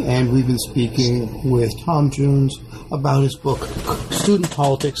Lane, and we've been speaking with Tom Jones about his book, Student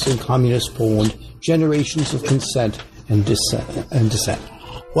Politics in Communist Poland, Generations of Consent and Dissent.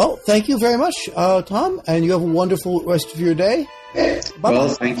 Well, thank you very much, Tom, and you have a wonderful rest of your day. Bye-bye. Well,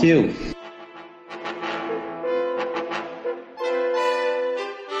 thank you.